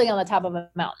literally on the top of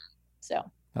a mountain. So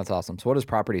that's awesome. So what does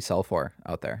property sell for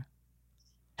out there?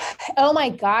 Oh my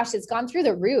gosh, it's gone through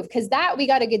the roof, because we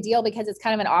got a good deal because it's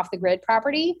kind of an off the grid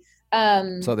property.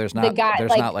 So there's not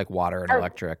not like water and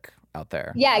electric out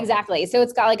there. Yeah, exactly. So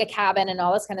it's got like a cabin and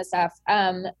all this kind of stuff.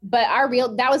 But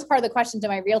that was part of the question to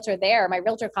my realtor there, my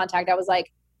realtor contact. I was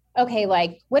like, okay,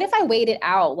 like what if I wait it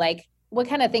out? Like what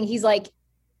kind of thing? He's like,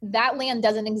 that land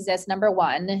doesn't exist. Number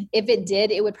one, if it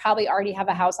did, it would probably already have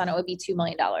a house on it. It would be $2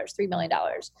 million, $3 million.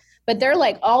 But they're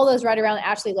like all those right around the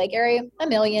Ashley Lake area, $1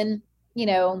 million,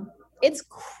 it's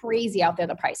crazy out there,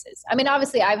 the prices. I mean,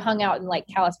 obviously I've hung out in like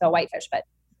Kalispell Whitefish, but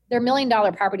they're $1 million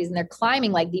properties and they're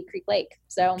climbing like Deep Creek Lake.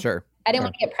 So sure. I didn't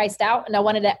want to get priced out, and I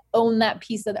wanted to own that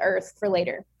piece of the earth for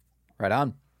later. Right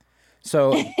on.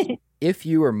 So if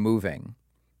you were moving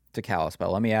to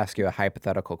Kalispell, let me ask you a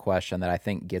hypothetical question that I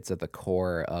think gets at the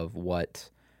core of what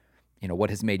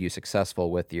has made you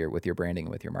successful with your branding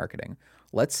and with your marketing.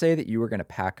 Let's say that you were going to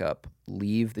pack up,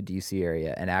 leave the DC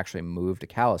area, and actually move to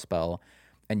Kalispell,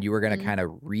 and you were going to kind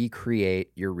of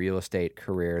recreate your real estate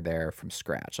career there from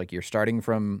scratch. Like you're starting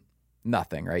from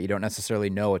nothing, right? You don't necessarily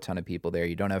know a ton of people there.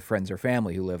 You don't have friends or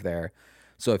family who live there.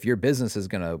 So if your business is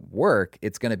going to work,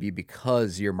 it's going to be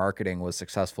because your marketing was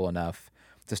successful enough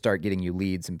to start getting you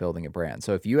leads and building a brand.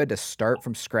 So if you had to start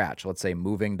from scratch, let's say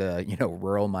moving to,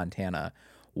 rural Montana,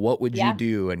 what would you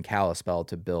do in Kalispell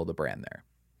to build a brand there?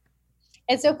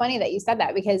 It's so funny that you said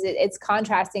that, because it's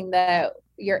contrasting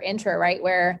your intro, right?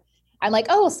 Where I'm like,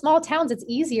 oh, small towns, it's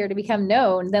easier to become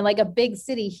known than like a big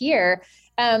city here.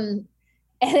 And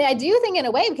I do think in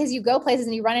a way, because you go places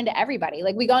and you run into everybody.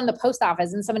 Like we go into the post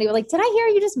office and somebody was like, did I hear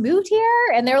you just moved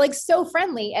here? And they're like so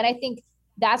friendly. And I think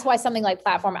that's why something like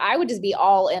Platform, I would just be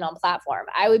all in on Platform.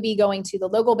 I would be going to the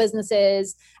local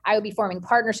businesses. I would be forming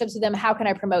partnerships with them. How can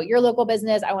I promote your local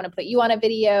business? I want to put you on a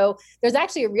video. There's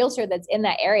actually a realtor that's in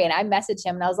that area. And I messaged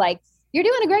him and I was like, you're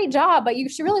doing a great job, but you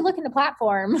should really look into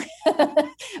Platform.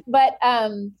 But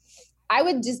I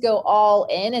would just go all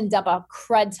in and dump a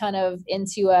crud ton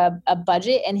into a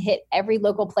budget and hit every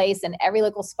local place and every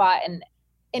local spot and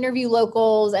interview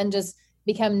locals and just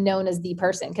become known as the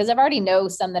person. Because I've already know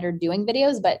some that are doing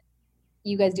videos, but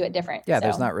you guys do it different. Yeah, so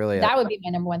there's not really that would be my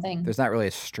number one thing. There's not really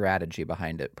a strategy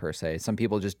behind it per se. Some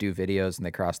people just do videos and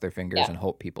they cross their fingers and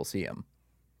hope people see them.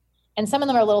 And some of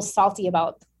them are a little salty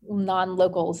about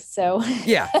non-locals. So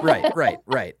yeah,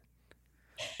 right.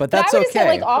 But that's okay. Say,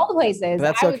 like all the places. But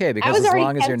that's okay, because as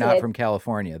long as you're not from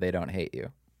California, they don't hate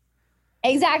you.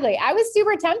 Exactly. I was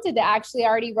super tempted to actually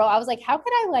already roll. I was like, how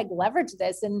could I like leverage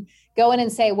this and go in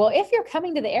and say, well, if you're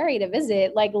coming to the area to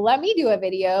visit, like, let me do a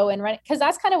video and run it. Cause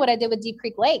that's kind of what I did with Deep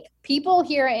Creek Lake. People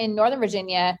here in Northern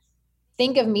Virginia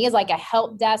think of me as like a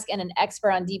help desk and an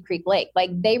expert on Deep Creek Lake. Like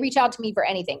they reach out to me for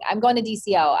anything. I'm going to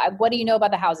DCL. What do you know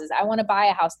about the houses? I want to buy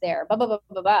a house there, blah, blah, blah,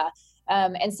 blah, blah.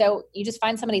 And so you just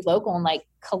find somebody local and like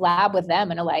collab with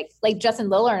them. And are like Justin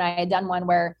Liller and I had done one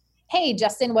where, hey,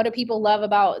 Justin, what do people love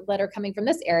about that are coming from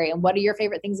this area? And what are your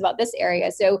favorite things about this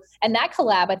area? So, and that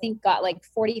collab, I think got like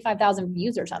 45,000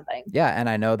 views or something. Yeah. And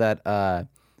I know that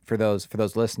for those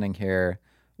listening here,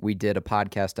 we did a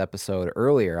podcast episode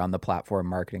earlier on the Platform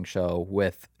Marketing Show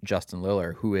with Justin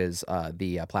Liller, who is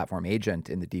the platform agent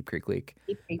in the Deep Creek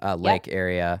Lake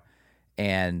area.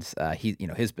 And he,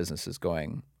 his business is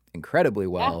going incredibly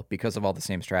well because of all the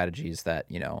same strategies that,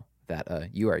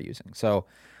 you are using. So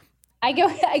I go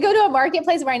to a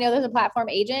marketplace where I know there's a platform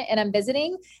agent and I'm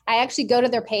visiting. I actually go to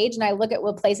their page and I look at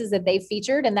what places that they've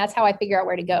featured, and that's how I figure out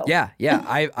where to go. Yeah.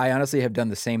 I honestly have done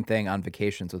the same thing on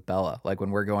vacations with Bella. Like when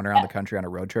we're going around the country on a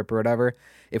road trip or whatever,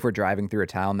 if we're driving through a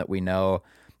town that we know,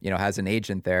 has an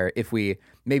agent there, if we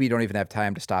maybe don't even have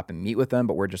time to stop and meet with them,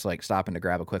 but we're just like stopping to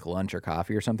grab a quick lunch or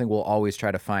coffee or something, we'll always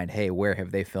try to find, hey, where have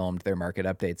they filmed their market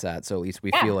updates at? So at least we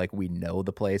feel like we know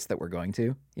the place that we're going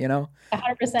to, 100%.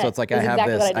 So it's like I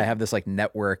have this like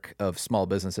network of small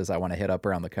businesses I want to hit up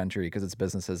around the country because it's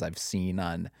businesses I've seen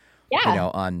on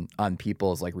on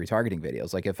people's like retargeting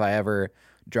videos. Like if I ever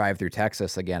drive through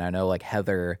Texas again, I know like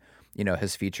Heather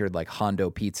has featured like Hondo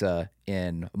Pizza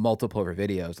in multiple of her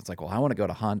videos. It's like, well, I want to go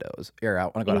to Hondo's, or I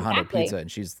want to go to Hondo Pizza.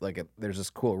 And she's like, there's this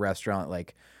cool restaurant,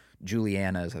 like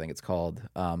Juliana's, I think it's called,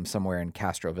 somewhere in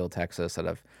Castroville, Texas that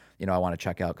I want to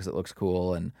check out because it looks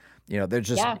cool. And, there's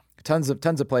just tons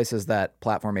of places that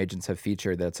platform agents have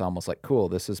featured that's almost like, cool,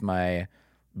 this is my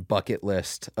bucket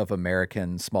list of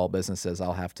American small businesses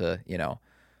I'll have to,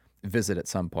 visit at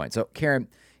some point. So Karen,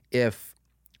 if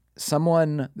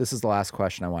this is the last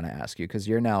question I want to ask you, because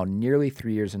you're now nearly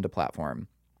 3 years into platform.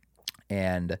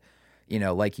 And,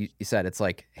 like you said, it's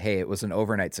like, hey, it was an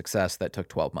overnight success that took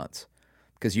 12 months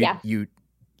because you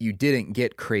didn't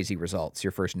get crazy results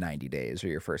your first 90 days or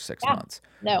your first 6 months.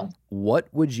 No. What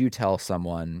would you tell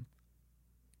someone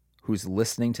who's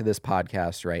listening to this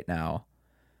podcast right now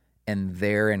and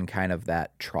they're in kind of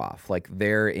that trough, like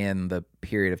they're in the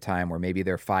period of time where maybe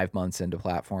they're 5 months into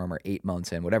platform or 8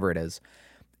 months in, whatever it is,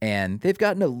 and they've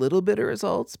gotten a little bit of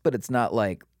results, but it's not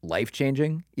like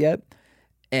life-changing yet.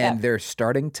 And they're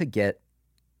starting to get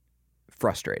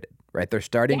frustrated, right? They're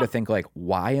starting to think like,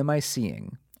 why am I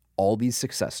seeing all these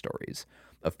success stories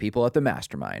of people at the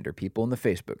mastermind or people in the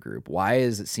Facebook group? Why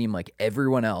does it seem like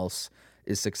everyone else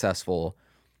is successful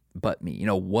but me?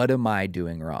 What am I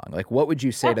doing wrong? Like, what would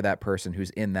you say to that person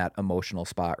who's in that emotional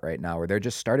spot right now where they're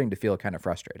just starting to feel kind of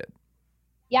frustrated?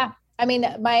 Yeah. I mean,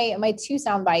 my 2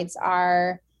 sound bites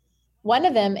are, one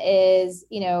of them is,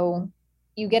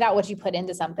 you get out what you put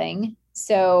into something.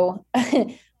 So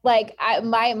like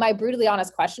my brutally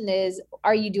honest question is,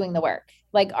 are you doing the work?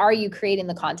 Like, are you creating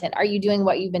the content? Are you doing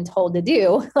what you've been told to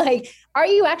do? Like, are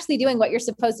you actually doing what you're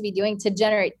supposed to be doing to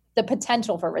generate the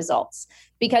potential for results?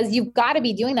 Because you've got to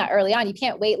be doing that early on. You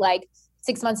can't wait like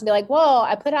 6 months and be like, well,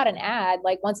 I put out an ad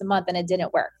like once a month and it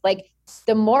didn't work. Like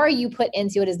the more you put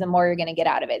into it is the more you're going to get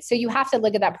out of it. So you have to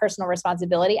look at that personal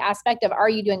responsibility aspect of, are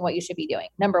you doing what you should be doing?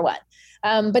 Number 1.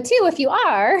 But 2, if you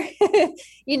are,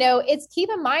 it's keep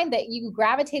in mind that you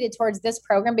gravitated towards this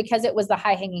program because it was the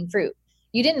high hanging fruit.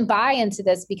 You didn't buy into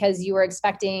this because you were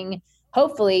expecting,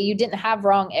 hopefully you didn't have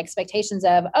wrong expectations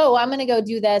of, oh, I'm going to go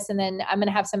do this. And then I'm going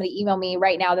to have somebody email me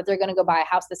right now that they're going to go buy a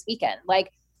house this weekend.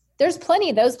 Like there's plenty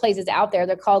of those places out there.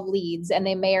 They're called leads and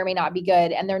they may or may not be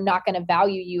good. And they're not going to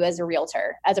value you as a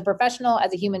realtor, as a professional,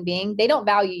 as a human being. They don't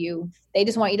value you. They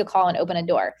just want you to call and open a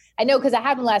door. I know, because I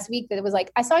had one last week that it was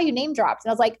like, I saw you name dropped.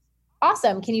 And I was like,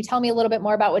 awesome. Can you tell me a little bit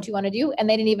more about what you want to do? And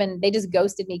they just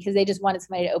ghosted me because they just wanted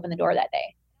somebody to open the door that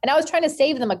day. And I was trying to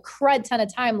save them a crud ton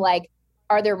of time. Like,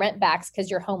 are there rent backs because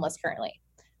you're homeless currently?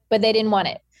 But they didn't want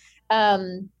it.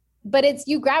 But it's,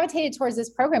 you gravitated towards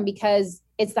this program because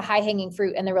it's the high hanging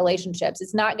fruit and the relationships.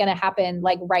 It's not going to happen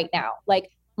like right now. Like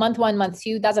month 1, month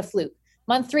 2, that's a fluke.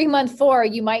 Month 3, month 4,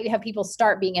 you might have people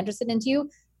start being interested into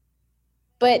you.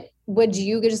 But would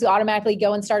you just automatically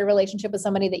go and start a relationship with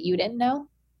somebody that you didn't know?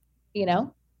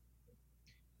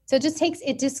 So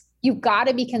you've got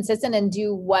to be consistent and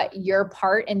do what your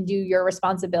part and do your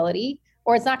responsibility,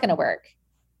 or it's not going to work.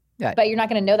 Yeah. But you're not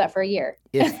going to know that for a year.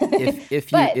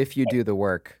 If you do the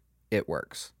work, it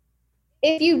works.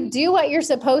 If you do what you're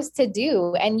supposed to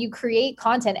do and you create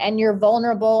content and you're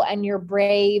vulnerable and you're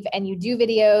brave and you do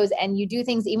videos and you do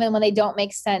things even when they don't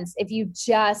make sense, if you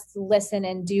just listen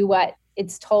and do what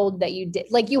it's told that you did,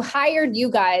 like you hired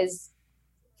you guys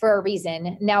for a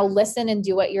reason. Now listen and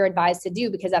do what you're advised to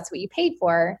do because that's what you paid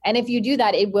for. And if you do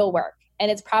that, it will work. And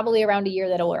it's probably around a year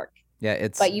that'll work. Yeah,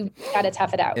 but you got to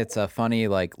tough it out. It's a funny,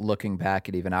 like looking back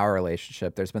at even our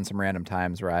relationship, there's been some random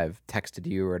times where I've texted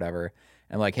you or whatever.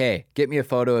 And like, hey, get me a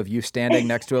photo of you standing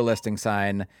next to a listing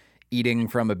sign, eating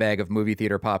from a bag of movie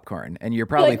theater popcorn. And you're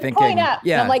probably thinking,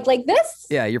 yeah, I'm like this?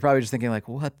 Yeah, you're probably just thinking like,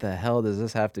 what the hell does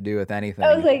this have to do with anything?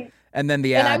 I was like, and then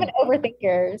the ad. And I'm an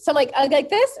overthinker. So I'm like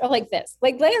this or like this,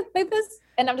 like this.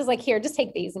 And I'm just like, here, just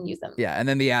take these and use them. Yeah. And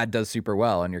then the ad does super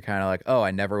well. And you're kind of like, oh,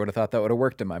 I never would have thought that would have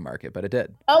worked in my market, but it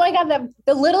did. Oh my God.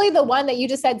 Literally the one that you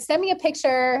just said, send me a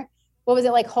picture. What was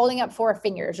it, like holding up 4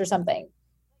 fingers or something?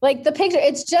 Like the picture,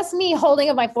 it's just me holding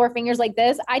up my 4 fingers like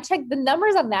this. I checked the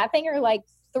numbers on that thing are like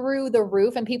through the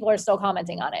roof and people are still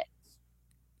commenting on it.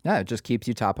 Yeah, it just keeps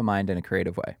you top of mind in a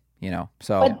creative way,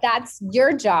 so. But that's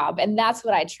your job and that's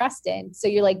what I trust in. So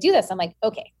you're like, do this. I'm like,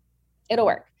 okay, it'll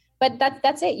work. But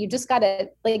that's it. You just got to,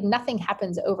 like, nothing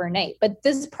happens overnight. But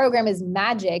this program is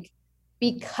magic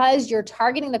because you're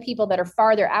targeting the people that are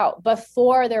farther out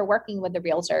before they're working with the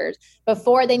realtors,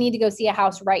 before they need to go see a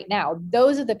house right now.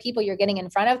 Those are the people you're getting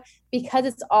in front of because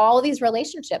it's all these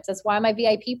relationships. That's why my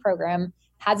VIP program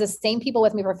has the same people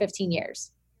with me for 15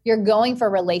 years. You're going for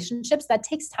relationships. That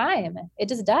takes time. It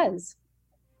just does.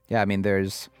 Yeah. I mean,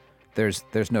 there's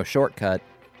no shortcut.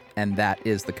 And that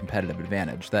is the competitive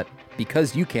advantage, that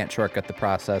because you can't shortcut the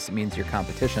process, it means your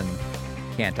competition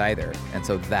can't either. And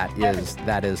so that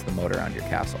is the moat around your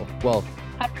castle. Well,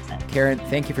 100%. Karen,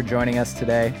 thank you for joining us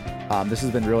today. This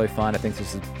has been really fun. I think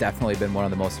this has definitely been one of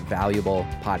the most valuable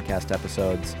podcast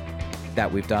episodes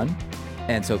that we've done.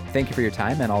 And so thank you for your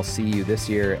time, and I'll see you this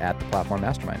year at the Platform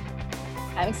Mastermind.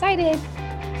 I'm excited.